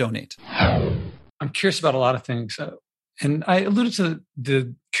joshuaspodek.com/donate. I'm curious about a lot of things. And I alluded to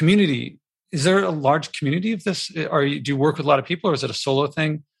the community. Is there a large community of this? Do you work with a lot of people, or is it a solo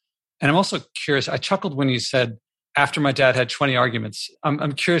thing? And I'm also curious, I chuckled when you said, after my dad had 20 arguments.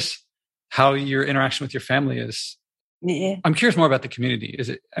 I'm curious how your interaction with your family is. Yeah. I'm curious more about the community.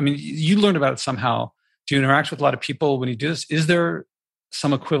 You learned about it somehow. Do you interact with a lot of people when you do this? Is there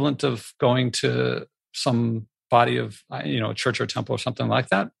some equivalent of going to some body of, a church or temple or something like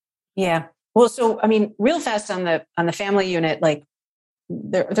that? Yeah. Well, so, real fast on the family unit, like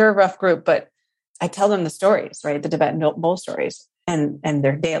they're a rough group, but I tell them the stories, right? The Tibetan bowl stories, and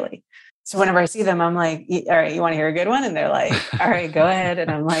they're daily. So whenever I see them, I'm like, all right, you want to hear a good one? And they're like, all right, go ahead. And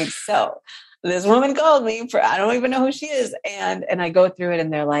I'm like, so this woman called me I don't even know who she is. And I go through it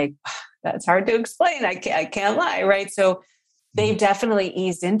and they're like, that's hard to explain. I can't lie. Right. So they've definitely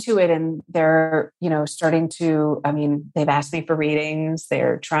eased into it, and they're, starting to, they've asked me for readings.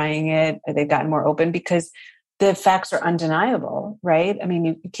 They're trying it. They've gotten more open because the facts are undeniable, right?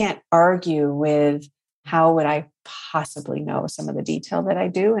 You can't argue with how would I possibly know some of the detail that I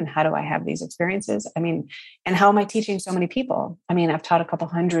do, and how do I have these experiences? And how am I teaching so many people? I've taught a couple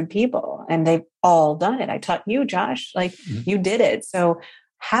hundred people and they've all done it. I taught you, Josh, you did it. So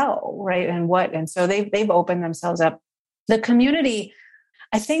how, right? And what? And so they've opened themselves up. The community,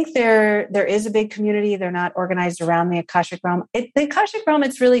 I think there is a big community. They're not organized around the Akashic realm. The Akashic realm,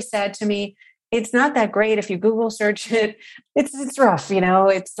 it's really sad to me. It's not that great. If you Google search it, it's rough.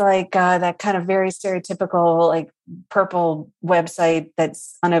 It's like that kind of very stereotypical, like purple website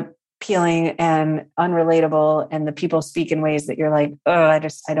that's unappealing and unrelatable. And the people speak in ways that you're like, oh, I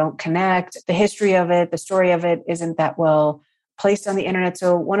don't connect. The history of it, the story of it isn't that well placed on the internet.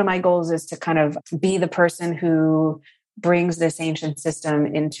 So one of my goals is to kind of be the person who brings this ancient system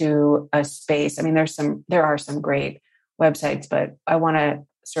into a space. There are some great websites, but I want to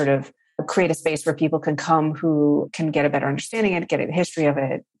sort of create a space where people can come who can get a better understanding of it, get a history of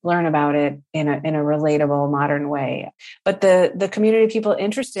it, learn about it in a relatable, modern way. But the community of people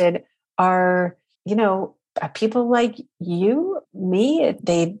interested are, people like you, me.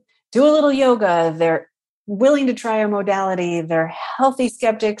 They do a little yoga. They're willing to try a modality. They're healthy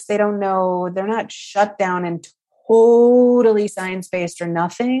skeptics. They don't know. They're not shut down and totally science-based or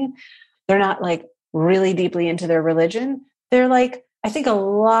nothing. They're not like really deeply into their religion. They're like, I think a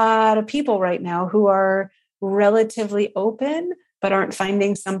lot of people right now who are relatively open, but aren't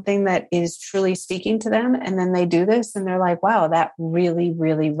finding something that is truly speaking to them. And then they do this and they're like, wow, that really,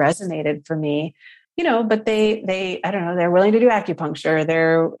 really resonated for me. But they, I don't know, they're willing to do acupuncture.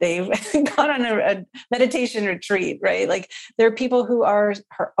 They've gone on a meditation retreat, right? Like there are people who are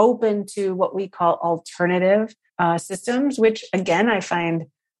open to what we call alternative systems, which again, I find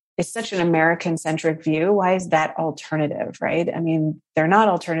is such an American-centric view. Why is that alternative, right? They're not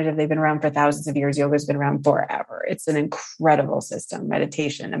alternative. They've been around for thousands of years. Yoga's been around forever. It's an incredible system.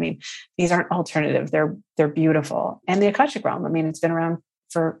 Meditation. These aren't alternative. They're beautiful. And the Akashic realm. It's been around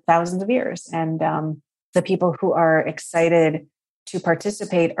for thousands of years. And the people who are excited to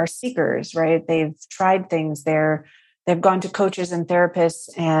participate are seekers, right? They've tried things. They've gone to coaches and therapists,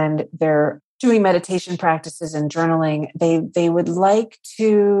 and they're doing meditation practices and journaling. They would like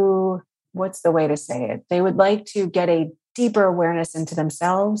to, what's the way to say it? They would like to get a deeper awareness into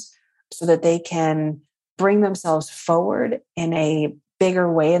themselves so that they can bring themselves forward in a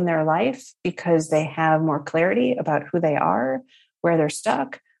bigger way in their life because they have more clarity about who they are, where they're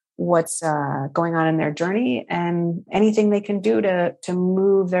stuck, what's going on in their journey, and anything they can do to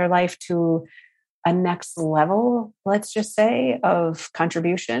move their life to a next level, let's just say, of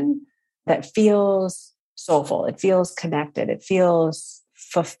contribution that feels soulful. It feels connected. It feels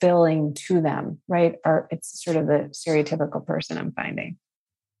fulfilling to them, right? Or it's sort of the stereotypical person I'm finding.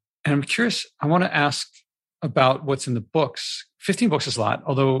 And I'm curious, I want to ask about what's in the books. 15 books is a lot,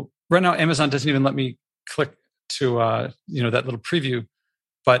 although right now Amazon doesn't even let me click to that little preview,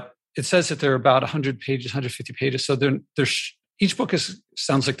 but it says that they're about 100 pages, 150 pages. So each book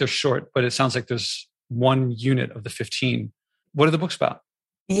sounds like they're short, but it sounds like there's one unit of the 15. What are the books about?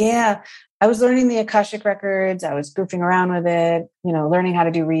 Yeah, I was learning the Akashic Records. I was goofing around with it, learning how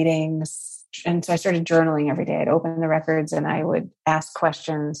to do readings. And so I started journaling every day. I'd open the records and I would ask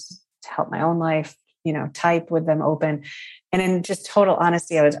questions to help my own life, type with them open. And in just total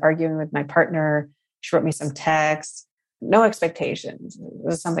honesty, I was arguing with my partner. She wrote me some text, no expectations. It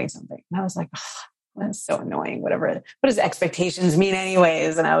was something. And I was like, that's so annoying. What does expectations mean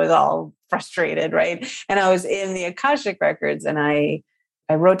anyways? And I was all frustrated, right? And I was in the Akashic Records and I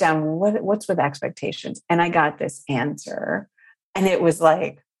wrote down what's with expectations. And I got this answer. And it was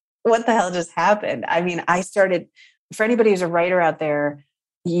like, what the hell just happened? I mean, I started, for anybody who's a writer out there,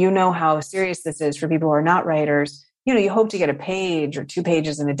 how serious this is for people who are not writers. You hope to get a page or 2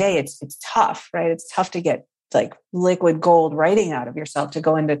 pages in a day. It's tough, right? It's tough to get like liquid gold writing out of yourself to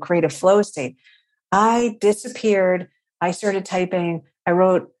go into creative flow state. I disappeared. I started typing. I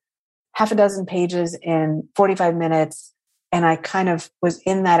wrote half a dozen pages in 45 minutes. And I kind of was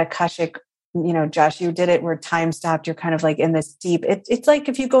in that Akashic, Josh, you did it where time stopped. You're kind of like in this deep, it's like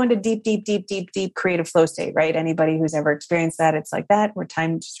if you go into deep creative flow state, right? Anybody who's ever experienced that, it's like that where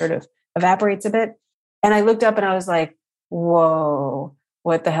time sort of evaporates a bit. And I looked up and I was like, whoa,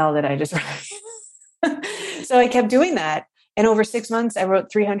 what the hell did I just write? So I kept doing that. And over 6 months, I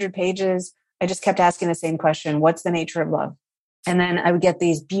wrote 300 pages. I just kept asking the same question. What's the nature of love? And then I would get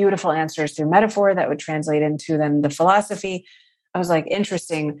these beautiful answers through metaphor that would translate into then the philosophy. I was like,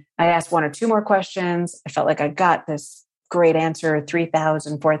 interesting. I asked 1 or 2 more questions. I felt like I got this great answer,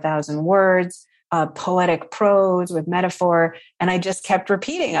 3,000, 4,000 words, poetic prose with metaphor. And I just kept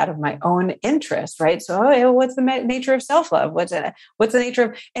repeating out of my own interest, right? So, what's the nature of self-love? What's the nature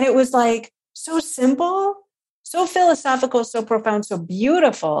of, and it was like so simple, so philosophical, so profound, so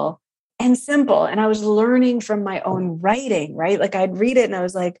beautiful and simple. And I was learning from my own writing, right? Like I'd read it and I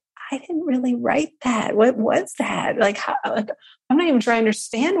was like, I didn't really write that. What was that? I'm not even trying to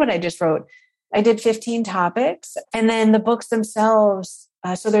understand what I just wrote. I did 15 topics and then the books themselves.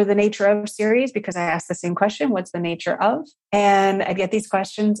 So they're the nature of series because I asked the same question, what's the nature of? And I'd get these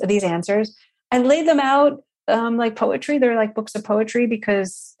questions, these answers and lay them out like poetry. They're like books of poetry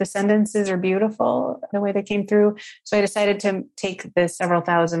because the sentences are beautiful the way they came through. So I decided to take the several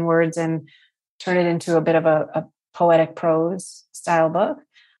thousand words and turn it into a bit of a poetic prose style book.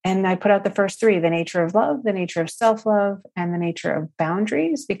 And I put out the first 3, the nature of love, the nature of self-love, and the nature of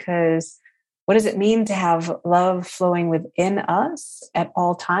boundaries, because what does it mean to have love flowing within us at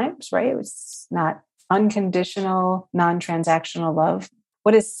all times, right? It's not unconditional, non-transactional love.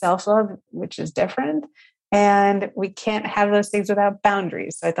 What is self-love, which is different? And we can't have those things without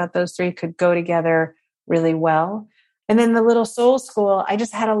boundaries. So I thought those 3 could go together really well. And then the Little Soul School, I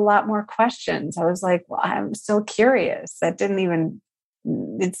just had a lot more questions. I was like, well, I'm still curious.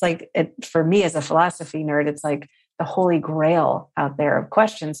 It's like, for me as a philosophy nerd, it's like the holy grail out there of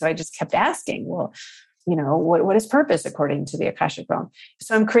questions. So I just kept asking, well, what is purpose according to the Akashic realm?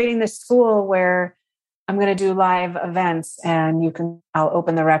 So I'm creating this school where I'm going to do live events and I'll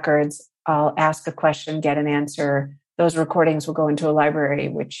open the records. I'll ask a question, get an answer. Those recordings will go into a library,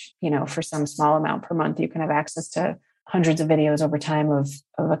 which, for some small amount per month, you can have access to hundreds of videos over time of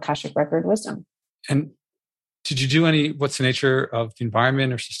Akashic record wisdom. And did you do what's the nature of the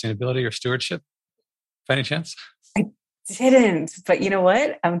environment or sustainability or stewardship by any chance? I didn't, but you know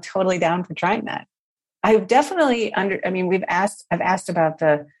what? I'm totally down for trying that. I definitely I've asked about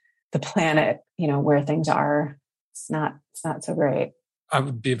the planet, where things are. It's not so great. I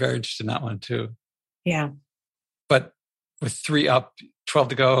would be very interested in that one too. Yeah. But with 3 up, 12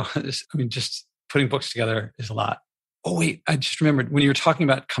 to go, just putting books together is a lot. Oh, wait, I just remembered when you were talking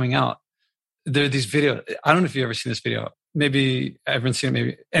about coming out, there are these videos. I don't know if you've ever seen this video. Maybe everyone's seen it.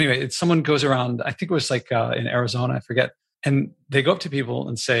 Maybe. Anyway, it's someone goes around, I think it was like in Arizona, I forget. And they go up to people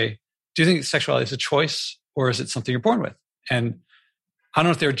and say, do you think sexuality is a choice or is it something you're born with? And I don't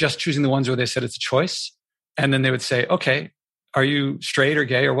know if they were just choosing the ones where they said it's a choice. And then they would say, okay, are you straight or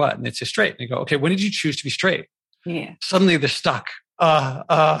gay or what? And they'd say straight. And they go, okay, when did you choose to be straight? Yeah. Suddenly they're stuck.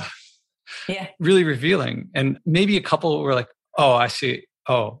 Yeah. Really revealing. And maybe a couple were like, oh, I see.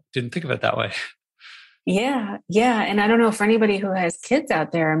 Oh, didn't think of it that way. Yeah. Yeah. And I don't know for anybody who has kids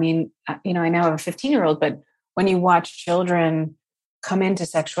out there. I mean, I now have a 15-year-old, but when you watch children come into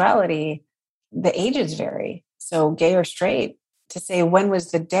sexuality, the ages vary. So gay or straight, to say when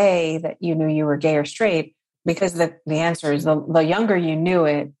was the day that you knew you were gay or straight, because the answer is the younger you knew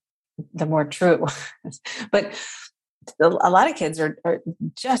it, the more true it was. But a lot of kids are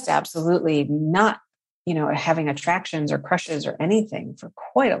just absolutely not, having attractions or crushes or anything for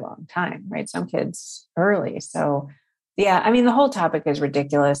quite a long time, right? Some kids early. So yeah, I mean, the whole topic is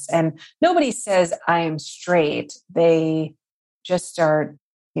ridiculous, and nobody says I am straight. They just start,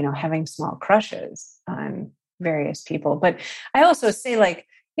 having small crushes on various people. But I also say, like,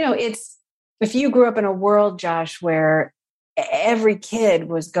 it's, if you grew up in a world, Josh, where every kid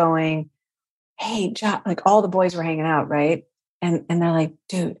was going, hey, Josh, like all the boys were hanging out, right? And they're like,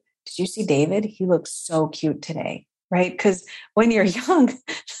 dude, did you see David? He looks so cute today. Right. Because when you're young,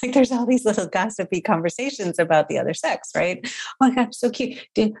 like there's all these little gossipy conversations about the other sex, right? Oh my God, so cute.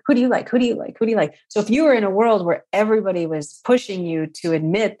 Who do you like? Who do you like? Who do you like? So if you were in a world where everybody was pushing you to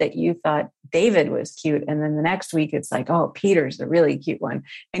admit that you thought David was cute, and then the next week it's like, oh, Peter's the really cute one.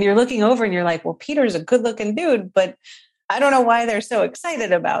 And you're looking over and you're like, well, Peter's a good looking dude, but I don't know why they're so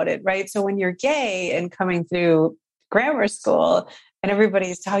excited about it, right? So when you're gay and coming through grammar school and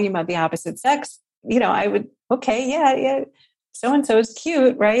everybody's talking about the opposite sex, I would, okay, yeah, so-and-so is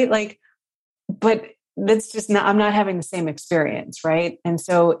cute, right? Like, but that's just not, I'm not having the same experience, right? And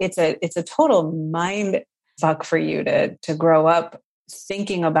so it's a total mind fuck for you to grow up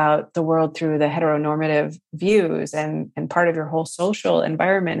thinking about the world through the heteronormative views, and part of your whole social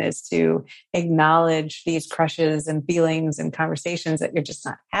environment is to acknowledge these crushes and feelings and conversations that you're just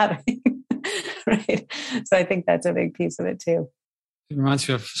not having. Right. So I think that's a big piece of it too. It reminds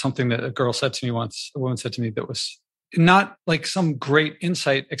me of something that a girl said to me once. A woman said to me that was not like some great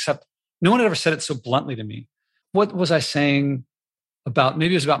insight, except no one had ever said it so bluntly to me. What was I saying about?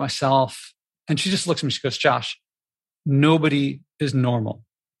 Maybe it was about myself. And she just looks at me. She goes, Josh, nobody is normal.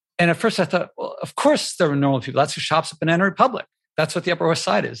 And at first I thought, well, of course there are normal people. That's who shops at Banana Republic. That's what the Upper West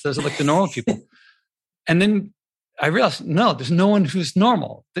Side is. Those are like the normal people. And then I realized, no, there's no one who's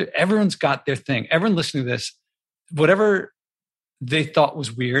normal. Everyone's got their thing. Everyone listening to this, whatever they thought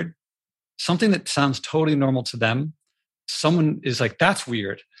was weird, something that sounds totally normal to them, someone is like, that's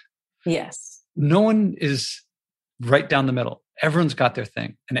weird. Yes. No one is right down the middle. Everyone's got their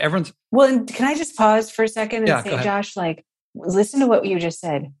thing, and everyone's. Well, and can I just pause for a second and say, Josh, like, listen to what you just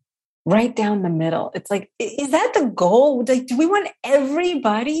said. Right down the middle. It's like, is that the goal? Like, do we want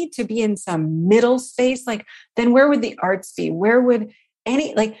everybody to be in some middle space? Like, then where would the arts be? Where would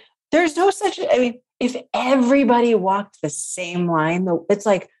there's no such, I mean, if everybody walked the same line, it's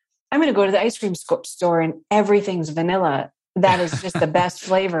like, I'm going to go to the ice cream store and everything's vanilla. That is just the best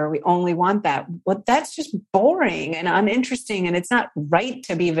flavor. We only want that. Well, that's just boring and uninteresting. And it's not right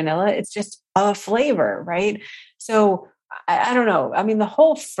to be vanilla. It's just a flavor, right? So I don't know. I mean, the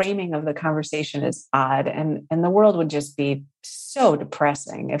whole framing of the conversation is odd, and the world would just be so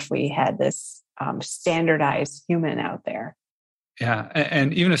depressing if we had this standardized human out there. Yeah.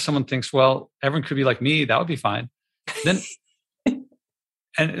 And even if someone thinks, well, everyone could be like me, that would be fine. Then,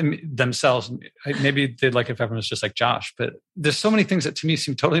 and themselves, maybe they'd like if everyone was just like Josh, but there's so many things that to me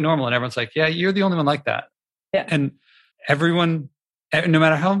seem totally normal. And everyone's like, yeah, you're the only one like that. Yeah. And everyone, no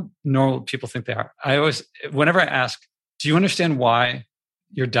matter how normal people think they are, whenever I ask, do you understand why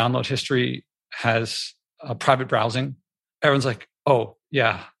your download history has private browsing? Everyone's like, oh,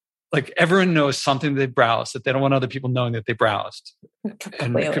 yeah. Like everyone knows something they browsed that they don't want other people knowing that they browsed. Completely.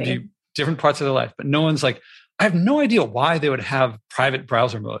 And it could be different parts of their life. But no one's like, I have no idea why they would have private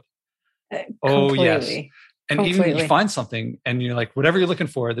browser mode. Oh, yes. And even if you find something and you're like, whatever you're looking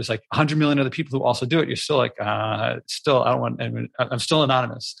for, there's like 100 million other people who also do it. You're still like, I'm still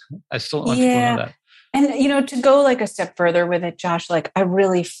anonymous. I still don't want people to know that. And, to go like a step further with it, Josh, like I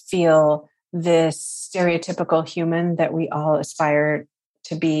really feel this stereotypical human that we all aspire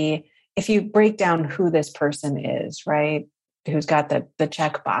to be. If you break down who this person is, right, who's got the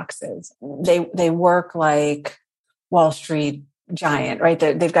check boxes, they work like Wall Street giant, right?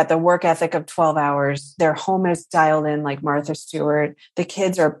 They've got the work ethic of 12 hours. Their home is dialed in like Martha Stewart. The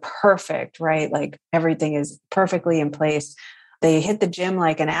kids are perfect, right? Like everything is perfectly in place. They hit the gym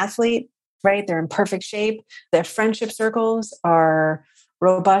like an athlete. Right? They're in perfect shape. Their friendship circles are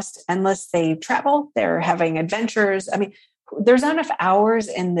robust, endless. They travel. They're having adventures. I mean, there's not enough hours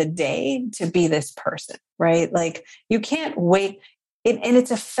in the day to be this person, right? Like you can't wait. And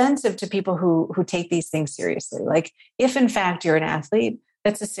it's offensive to people who take these things seriously. Like if in fact you're an athlete,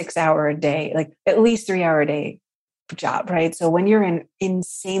 that's a 6 hour a day, like at least 3 hour a day job, right? So when you're in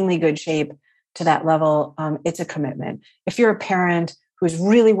insanely good shape, to that level, it's a commitment. If you're a parent who's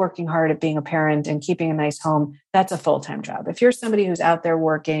really working hard at being a parent and keeping a nice home, that's a full-time job. If you're somebody who's out there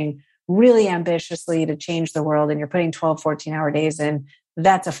working really ambitiously to change the world and you're putting 12, 14-hour days in,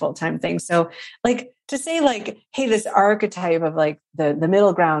 that's a full-time thing. So like to say like, hey, this archetype of like the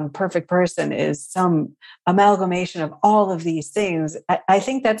middle ground perfect person is some amalgamation of all of these things. I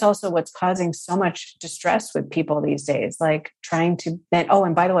think that's also what's causing so much distress with people these days, like trying to,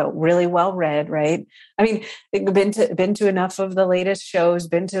 and by the way, really well read, right? I mean, been to enough of the latest shows,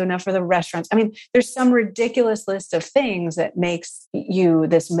 been to enough of the restaurants. I mean, there's some ridiculous list of things that makes you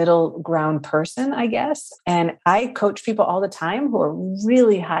this middle ground person, I guess. And I coach people all the time who are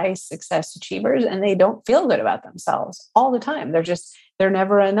really high success achievers, and they don't feel good about themselves all the time. They're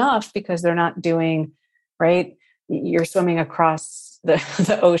never enough because they're not doing, right? You're swimming across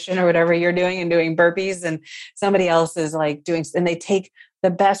the ocean or whatever you're doing and doing burpees, and somebody else is like doing, and they take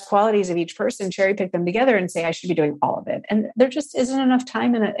the best qualities of each person, cherry pick them together and say, I should be doing all of it. And there just isn't enough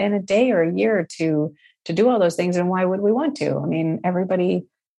time in a day or a year to do all those things. And why would we want to? I mean,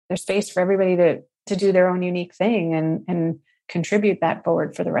 there's space for everybody to do their own unique thing and contribute that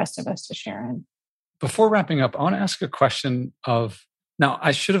forward for the rest of us to share in. Before wrapping up, I want to ask a question now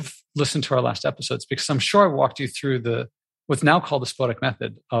I should have listened to our last episodes because I'm sure I walked you through what's now called the Spodek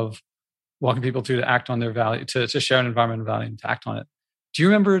method of walking people through to act on their value, to share an environmental value and to act on it. Do you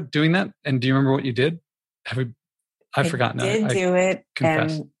remember doing that? And do you remember what you did? I've forgotten. I did do it.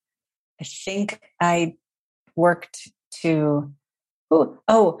 Confess. And I think I worked to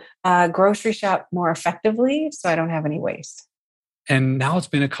grocery shop more effectively so I don't have any waste. And now it's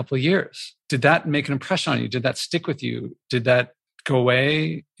been a couple of years. Did that make an impression on you? Did that stick with you? Did that go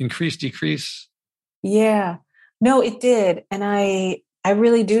away, increase, decrease? Yeah, no, it did. And I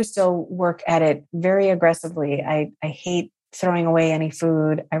really do still work at it very aggressively. I hate throwing away any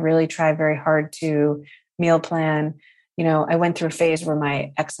food. I really try very hard to meal plan. You know, I went through a phase where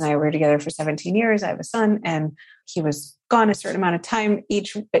my ex and I were together for 17 years. I have a son and he was gone a certain amount of time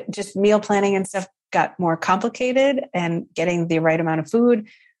each, just meal planning and stuff got more complicated, and getting the right amount of food.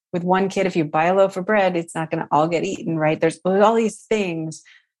 With one kid, if you buy a loaf of bread, it's not going to all get eaten, right? There's all these things.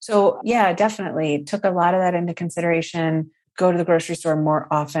 So yeah, definitely took a lot of that into consideration. Go to the grocery store more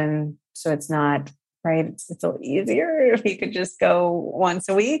often. So it's not, right? It's a little easier if you could just go once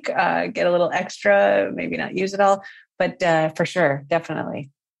a week, get a little extra, maybe not use it all, but for sure,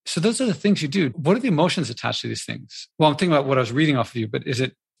 definitely. So those are the things you do. What are the emotions attached to these things? Well, I'm thinking about what I was reading off of you, but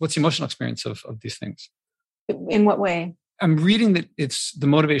what's the emotional experience of these things? In what way? I'm reading that the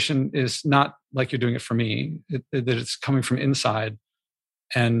motivation is not like you're doing it for me, that it's coming from inside.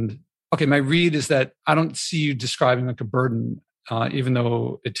 And okay, my read is that I don't see you describing like a burden, even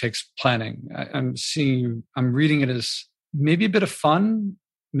though it takes planning. I'm reading it as maybe a bit of fun,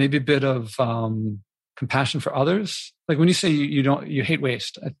 maybe a bit of compassion for others. Like when you say you hate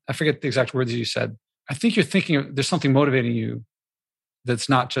waste, I forget the exact words you said. I think you're thinking there's something motivating you that's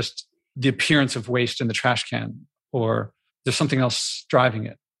not just the appearance of waste in the trash can, or there's something else driving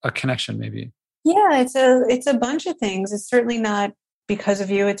it, a connection maybe. Yeah, it's a bunch of things. It's certainly not because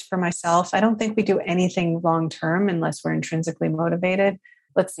of you, it's for myself. I don't think we do anything long-term unless we're intrinsically motivated.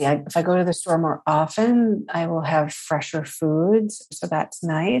 Let's see, if I go to the store more often, I will have fresher foods. So that's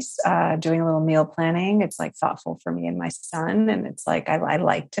nice. Doing a little meal planning. It's like thoughtful for me and my son. And it's like, I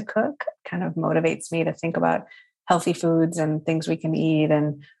like to cook, kind of motivates me to think about healthy foods and things we can eat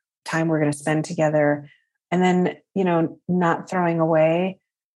and time we're going to spend together. And then, not throwing away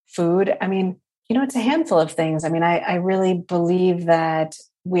food. I mean, it's a handful of things. I mean, I really believe that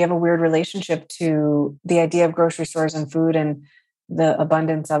we have a weird relationship to the idea of grocery stores and food and the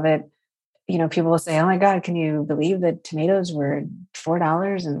abundance of it. People will say, oh my God, can you believe that tomatoes were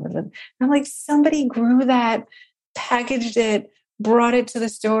 $4? And I'm like, somebody grew that, packaged it, brought it to the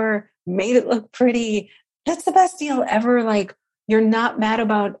store, made it look pretty. That's the best deal ever. Like, you're not mad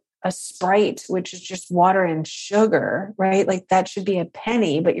about a Sprite, which is just water and sugar, right? Like that should be a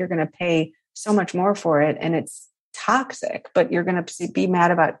penny, but you're going to pay so much more for it. And it's toxic, but you're going to be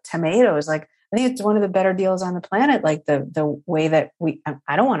mad about tomatoes. Like, I think it's one of the better deals on the planet. Like the way that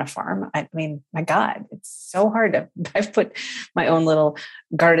I don't want to farm. I mean, my God, it's so hard I've put my own little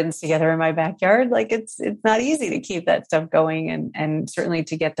gardens together in my backyard. Like it's not easy to keep that stuff going and certainly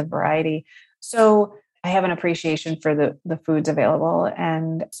to get the variety. So I have an appreciation for the foods available.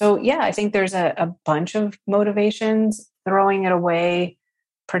 And so, yeah, I think there's a bunch of motivations. Throwing it away,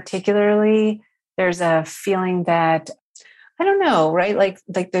 particularly, there's a feeling that, I don't know, right? Like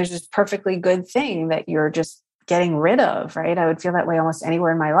there's this perfectly good thing that you're just getting rid of, right? I would feel that way almost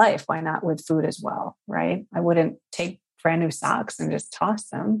anywhere in my life. Why not with food as well, right? I wouldn't take brand new socks and just toss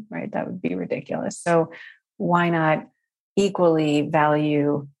them, right? That would be ridiculous. So why not equally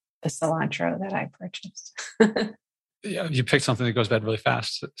value the cilantro that I purchased? Yeah, you pick something that goes bad really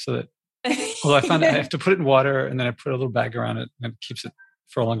fast. So that, well, I find I have to put it in water and then I put a little bag around it and it keeps it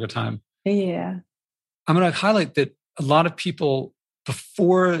for a longer time. Yeah. I'm going to highlight that a lot of people,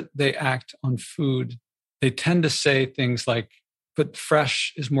 before they act on food, they tend to say things like, but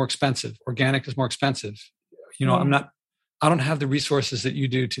fresh is more expensive. Organic is more expensive. You know, I don't have the resources that you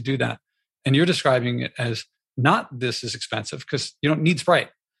do to do that. And you're describing it as not this is expensive because you don't need Sprite.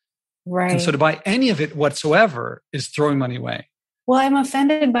 Right. And so to buy any of it whatsoever is throwing money away. Well, I'm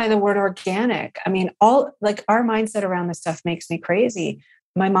offended by the word organic. I mean, our mindset around this stuff makes me crazy.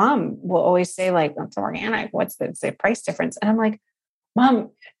 My mom will always say like, it's organic. What's the price difference? And I'm like,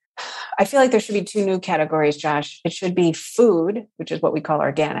 Mom, I feel like there should be two new categories, Josh. It should be food, which is what we call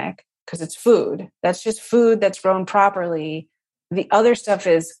organic, because it's food. That's just food that's grown properly. The other stuff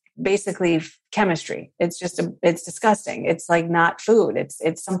is basically chemistry. It's disgusting. It's like not food.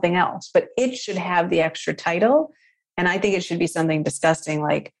 It's something else, but it should have the extra title. And I think it should be something disgusting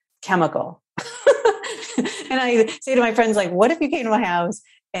like chemical. And I say to my friends, like, what if you came to my house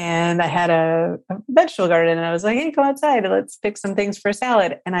and I had a vegetable garden and I was like, hey, come outside and let's pick some things for a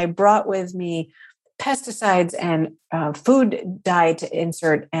salad. And I brought with me pesticides and food dye to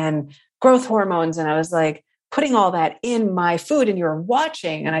insert and growth hormones. And I was like, putting all that in my food and you're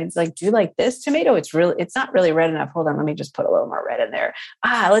watching. And I was like, do you like this tomato? It's not really red enough. Hold on. Let me just put a little more red in there.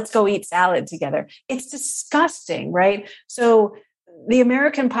 Let's go eat salad together. It's disgusting, right? So the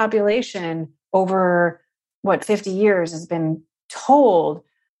American population over 50 years has been told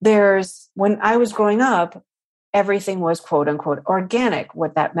when I was growing up, everything was quote unquote organic.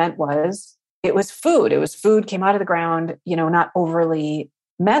 What that meant was it was food. It was food came out of the ground, not overly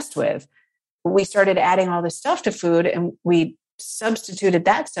messed with. We started adding all this stuff to food and we substituted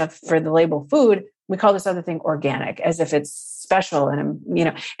that stuff for the label food. We call this other thing organic as if it's special. And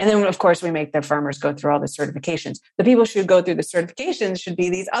then of course we make the farmers go through all the certifications. The people who should go through the certifications should be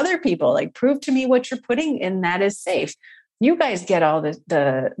these other people, like prove to me what you're putting in that is safe. You guys get all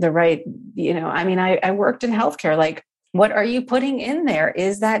the right, I worked in healthcare. Like, what are you putting in there?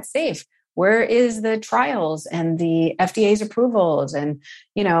 Is that safe? Where is the trials and the FDA's approvals? And,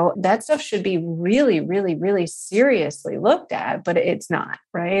 that stuff should be really, really, really seriously looked at, but it's not,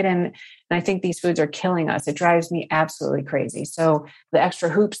 right? And I think these foods are killing us. It drives me absolutely crazy. So the extra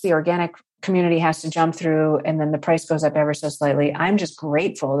hoops the organic community has to jump through, and then the price goes up ever so slightly. I'm just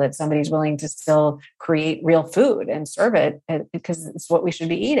grateful that somebody's willing to still create real food and serve it because it's what we should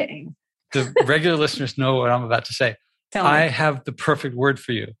be eating. The regular listeners know what I'm about to say. I have the perfect word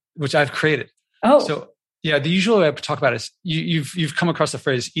for you, which I've created. Oh, so yeah. The usual way I talk about it is you've come across the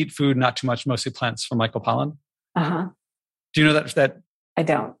phrase "eat food, not too much, mostly plants" from Michael Pollan. Do you know that? I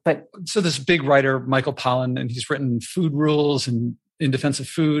don't. But so this big writer, Michael Pollan, and he's written food rules and in defense of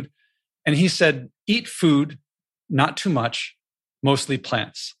food. And he said, eat food, not too much, mostly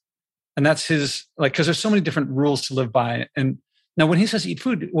plants. And that's his, because there's so many different rules to live by. And now when he says eat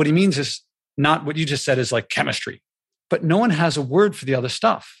food, what he means is not what you just said is like chemistry, but no one has a word for the other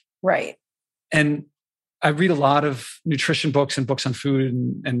stuff. Right. And I read a lot of nutrition books and books on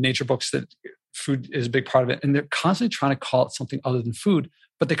food and nature books that food is a big part of it. And they're constantly trying to call it something other than food,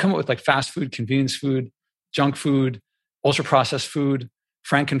 but they come up with like fast food, convenience food, junk food, ultra processed food,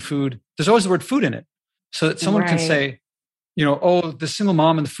 Franken food. There's always the word food in it. So that someone can say, the single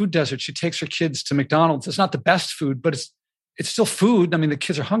mom in the food desert, she takes her kids to McDonald's. It's not the best food, but it's still food. I mean, the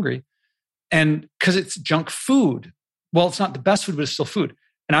kids are hungry. And because it's junk food, well, it's not the best food, but it's still food.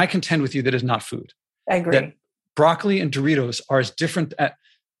 And I contend with you that it's not food. I agree. That broccoli and Doritos are as different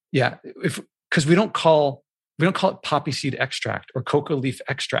because we don't call it poppy seed extract or coca leaf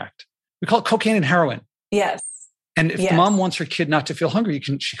extract. We call it cocaine and heroin. Yes. And if the mom wants her kid not to feel hungry,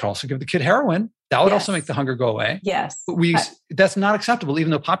 she can also give the kid heroin. That would also make the hunger go away. Yes. But that's not acceptable,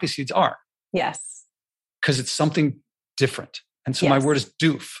 even though poppy seeds are. Yes. Because it's something different. And so my word is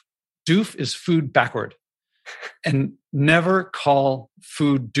doof. Doof is food backward. And never call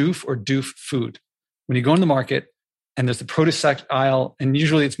food doof or doof food. When you go in the market and there's the produce aisle, and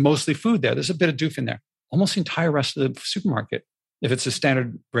usually it's mostly food there, there's a bit of doof in there. Almost the entire rest of the supermarket, if it's a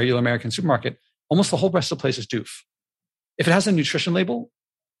standard regular American supermarket, almost the whole rest of the place is doof. If it has a nutrition label,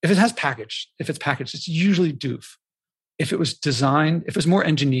 if it's packaged, it's usually doof. If it was more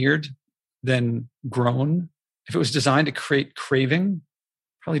engineered than grown, if it was designed to create craving,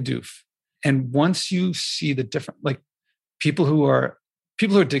 probably doof. And once you see the different, like people who are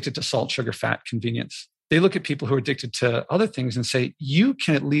addicted to salt, sugar, fat, convenience, they look at people who are addicted to other things and say, you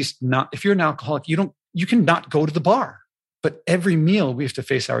can at least not, if you're an alcoholic, you can not go to the bar. But every meal we have to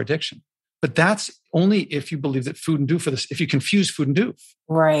face our addiction. But that's only if you believe that food and doof are this, if you confuse food and doof.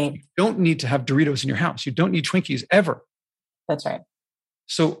 Right. You don't need to have Doritos in your house. You don't need Twinkies ever. That's right.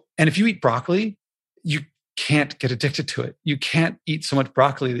 So, and if you eat broccoli, you can't get addicted to it. You can't eat so much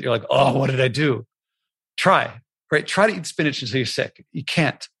broccoli that you're like, oh, what did I do? Try to eat spinach until you're sick. You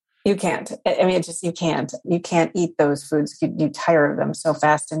can't. You can't. I mean, you can't. You can't eat those foods. You tire of them so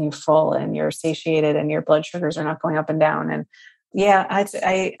fast, and you're full, and you're satiated, and your blood sugars are not going up and down. And yeah,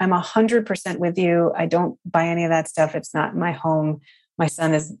 I'm 100% with you. I don't buy any of that stuff. It's not my home. My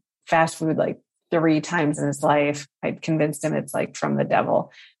son is fast food like 3 times in his life. I convinced him it's like from the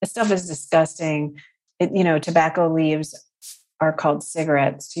devil. This stuff is disgusting. Tobacco leaves are called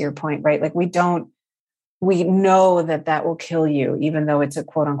cigarettes, to your point, right? Like we know that will kill you, even though it's a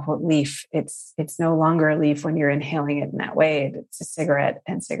quote unquote leaf. It's no longer a leaf when you're inhaling it in that way. It's a cigarette,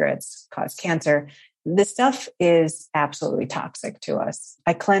 and cigarettes cause cancer. This stuff is absolutely toxic to us.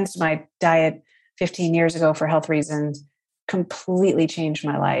 I cleansed my diet 15 years ago for health reasons, completely changed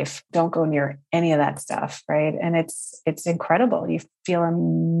my life. Don't go near any of that stuff, right? And it's incredible. You feel a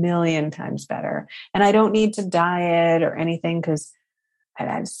million times better. And I don't need to diet or anything, because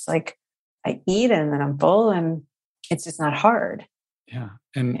I just like, I eat and then I'm full, and it's just not hard. Yeah.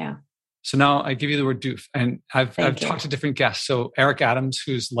 And so now I give you the word doof, and I've talked to different guests. So Eric Adams,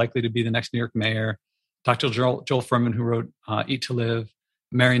 who's likely to be the next New York mayor, Dr. Joel Furman, who wrote Eat to Live,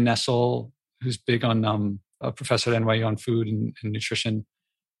 Mary Nessel, who's big on a professor at NYU on food and nutrition.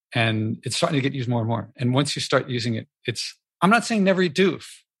 And it's starting to get used more and more. And once you start using it, I'm not saying never eat doof.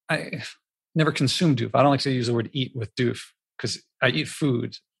 I never consume doof. I don't like to use the word eat with doof, because I eat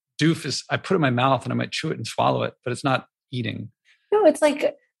food. Doof is, I put it in my mouth and I might chew it and swallow it, but it's not eating. No, it's like,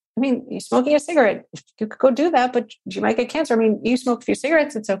 I mean, you're smoking a cigarette. You could go do that, but you might get cancer. I mean, you smoke a few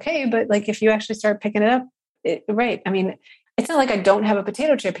cigarettes, it's okay. But like, if you actually start picking it up, right. I mean, it's not like I don't have a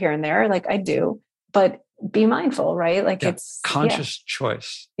potato chip here and there. Like I do, but be mindful, right? Like it's conscious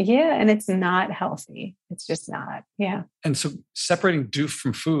choice. Yeah. And it's not healthy. It's just not. Yeah. And so separating doof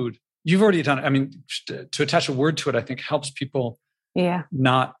from food, you've already done it. I mean, to attach a word to it, I think helps people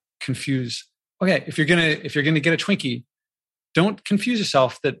not confuse. Okay, if you're gonna get a Twinkie, don't confuse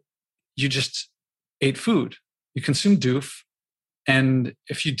yourself that you just ate food. You consumed doof, and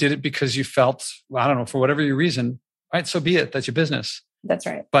if you did it because you felt, well, I don't know, for whatever your reason, right? So be it. That's your business. That's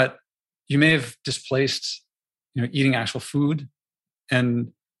right. But you may have displaced, eating actual food,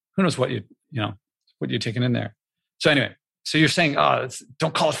 and who knows what you're taking in there. So anyway, so you're saying,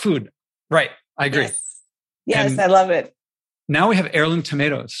 don't call it food, right? I agree. Yes, I love it. Now we have heirloom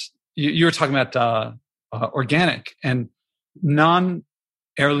tomatoes. You were talking about organic, and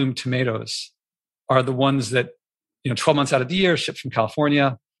non-heirloom tomatoes are the ones that, 12 months out of the year, shipped from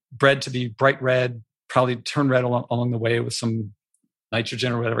California, bred to be bright red, probably turn red along the way with some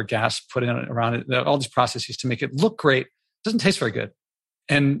nitrogen or whatever gas put in around it. All these processes to make it look great. It doesn't taste very good.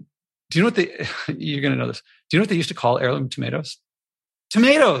 And do you know what you're going to know this. Do you know what they used to call heirloom tomatoes?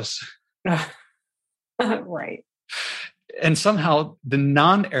 Tomatoes. Right. And somehow the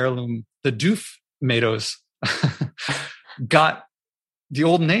non-heirloom, the doof tomatoes, got the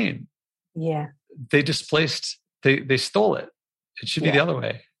old name. Yeah. They displaced, they stole it. It should be the other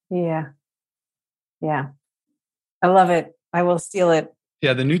way. Yeah. Yeah. I love it. I will steal it.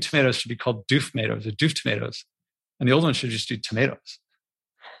 Yeah. The new tomatoes should be called doof tomatoes or doof tomatoes. And the old ones should just do tomatoes.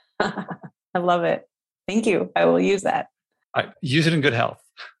 I love it. Thank you. I will use that. I use it in good health.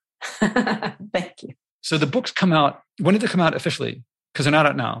 Thank you. So the books come out. When did they come out officially? Because they're not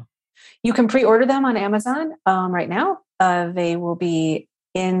out now. You can pre-order them on Amazon right now. They will be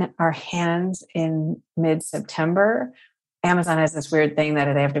in our hands in mid-September. Amazon has this weird thing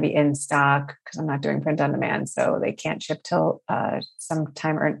that they have to be in stock because I'm not doing print on demand. So they can't ship till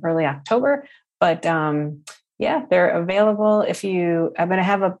sometime in early October. But they're available. I'm going to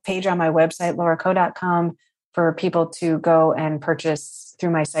have a page on my website, lauraco.com, for people to go and purchase through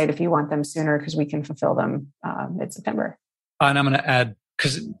my site if you want them sooner, because we can fulfill them mid-September. And I'm going to add,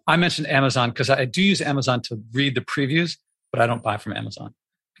 because I mentioned Amazon, because I do use Amazon to read the previews, but I don't buy from Amazon.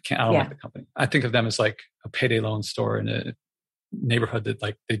 I don't like the company. I think of them as like a payday loan store in a neighborhood that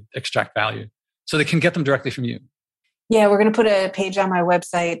like they extract value. So they can get them directly from you. Yeah, we're going to put a page on my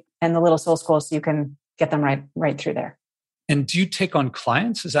website and the Little Soul School so you can get them right through there. And do you take on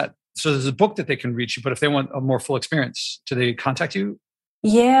clients? So there's a book that they can reach you, but if they want a more full experience, do they contact you?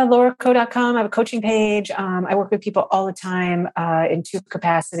 Yeah, lauraco.com. I have a coaching page. I work with people all the time in 2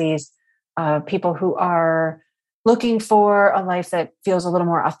 capacities. People who are looking for a life that feels a little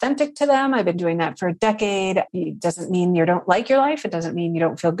more authentic to them. I've been doing that for a decade. It doesn't mean you don't like your life. It doesn't mean you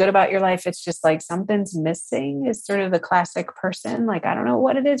don't feel good about your life. It's just like something's missing is sort of the classic person. Like, I don't know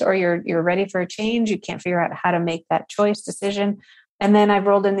what it is, or you're ready for a change. You can't figure out how to make that decision. And then I've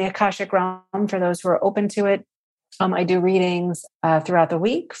rolled in the Akashic Realm for those who are open to it. I do readings throughout the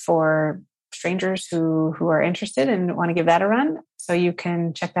week for strangers who are interested and want to give that a run. So you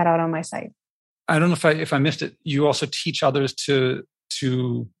can check that out on my site. I don't know if I missed it. You also teach others to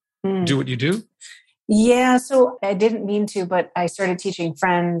do what you do? Yeah, so I didn't mean to, but I started teaching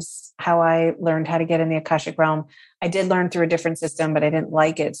friends how I learned how to get in the Akashic Realm. I did learn through a different system, but I didn't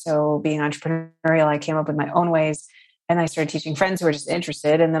like it. So being entrepreneurial, I came up with my own ways. And I started teaching friends who were just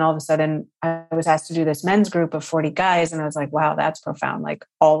interested. And then all of a sudden, I was asked to do this men's group of 40 guys. And I was like, wow, that's profound. Like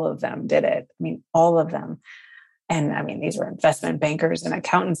all of them did it. I mean, all of them. And I mean, these were investment bankers and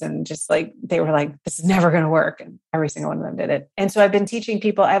accountants, and just like, they were like, this is never going to work. And every single one of them did it. And so I've been teaching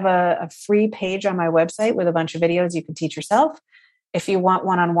people. I have a free page on my website with a bunch of videos you can teach yourself. If you want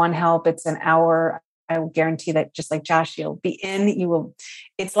one-on-one help, it's an hour. I will guarantee that, just like Josh, you'll be in,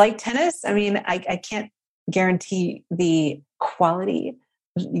 it's like tennis. I mean, I can't guarantee the quality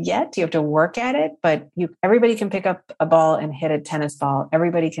yet. You have to work at it, but everybody can pick up a ball and hit a tennis ball.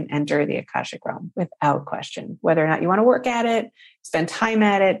 Everybody can enter the Akashic Realm without question. Whether or not you want to work at it, spend time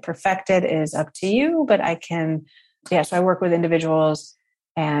at it, perfect it is up to you. But so I work with individuals,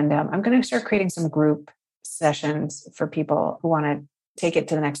 and I'm going to start creating some group sessions for people who want to take it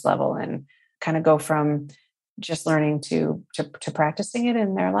to the next level and kind of go from just learning to practicing it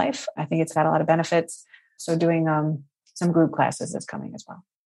in their life. I think it's got a lot of benefits. So doing some group classes is coming as well.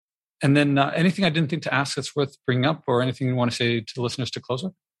 And then anything I didn't think to ask that's worth bringing up, or anything you want to say to the listeners to close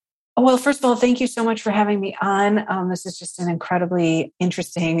with? Well, first of all, thank you so much for having me on. This is just an incredibly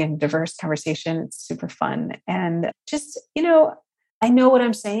interesting and diverse conversation. It's super fun. And just, I know what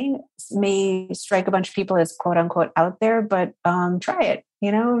I'm saying may strike a bunch of people as quote unquote out there, but try it.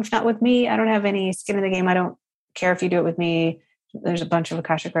 If not with me, I don't have any skin in the game. I don't care if you do it with me. There's a bunch of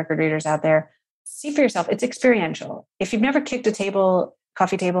Akashic record readers out there. See for yourself. It's experiential. If you've never kicked a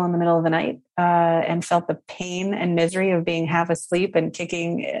coffee table in the middle of the night and felt the pain and misery of being half asleep and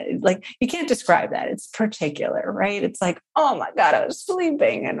kicking, like, you can't describe that. It's particular, right? It's like, oh my God, I was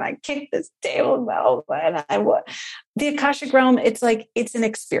sleeping and I kicked this table. The Akashic Realm, it's like, it's an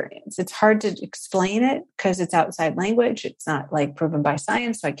experience. It's hard to explain it because it's outside language. It's not like proven by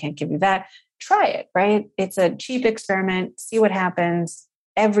science, so I can't give you that. Try it, right? It's a cheap experiment. See what happens.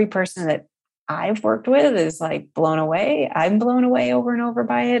 Every person that I've worked with is like blown away. I'm blown away over and over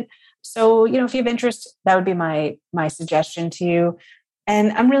by it. So, if you have interest, that would be my suggestion to you.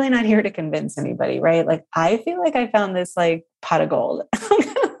 And I'm really not here to convince anybody, right? Like, I feel like I found this like pot of gold.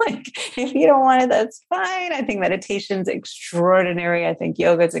 Like, if you don't want it, that's fine. I think meditation's extraordinary. I think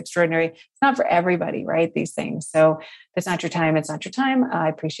yoga is extraordinary. It's not for everybody, right? These things. So if it's not your time, it's not your time. I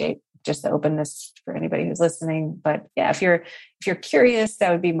appreciate just the openness for anybody who's listening. But yeah, if you're curious,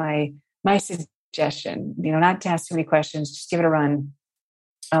 that would be my suggestion, not to ask too many questions, just give it a run.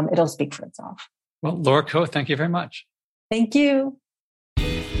 It'll speak for itself. Well, Laura Ko, thank you very much. Thank you.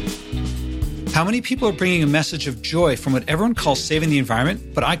 How many people are bringing a message of joy from what everyone calls saving the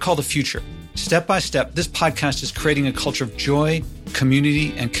environment, but I call the future? Step by step, this podcast is creating a culture of joy,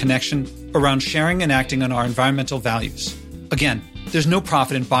 community, and connection around sharing and acting on our environmental values. Again, there's no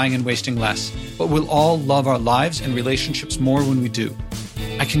profit in buying and wasting less, but we'll all love our lives and relationships more when we do.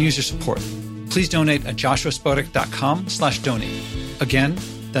 I can use your support. Please donate at joshuaspodek.com/donate. Again,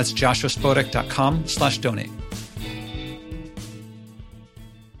 that's joshuaspodek.com/donate.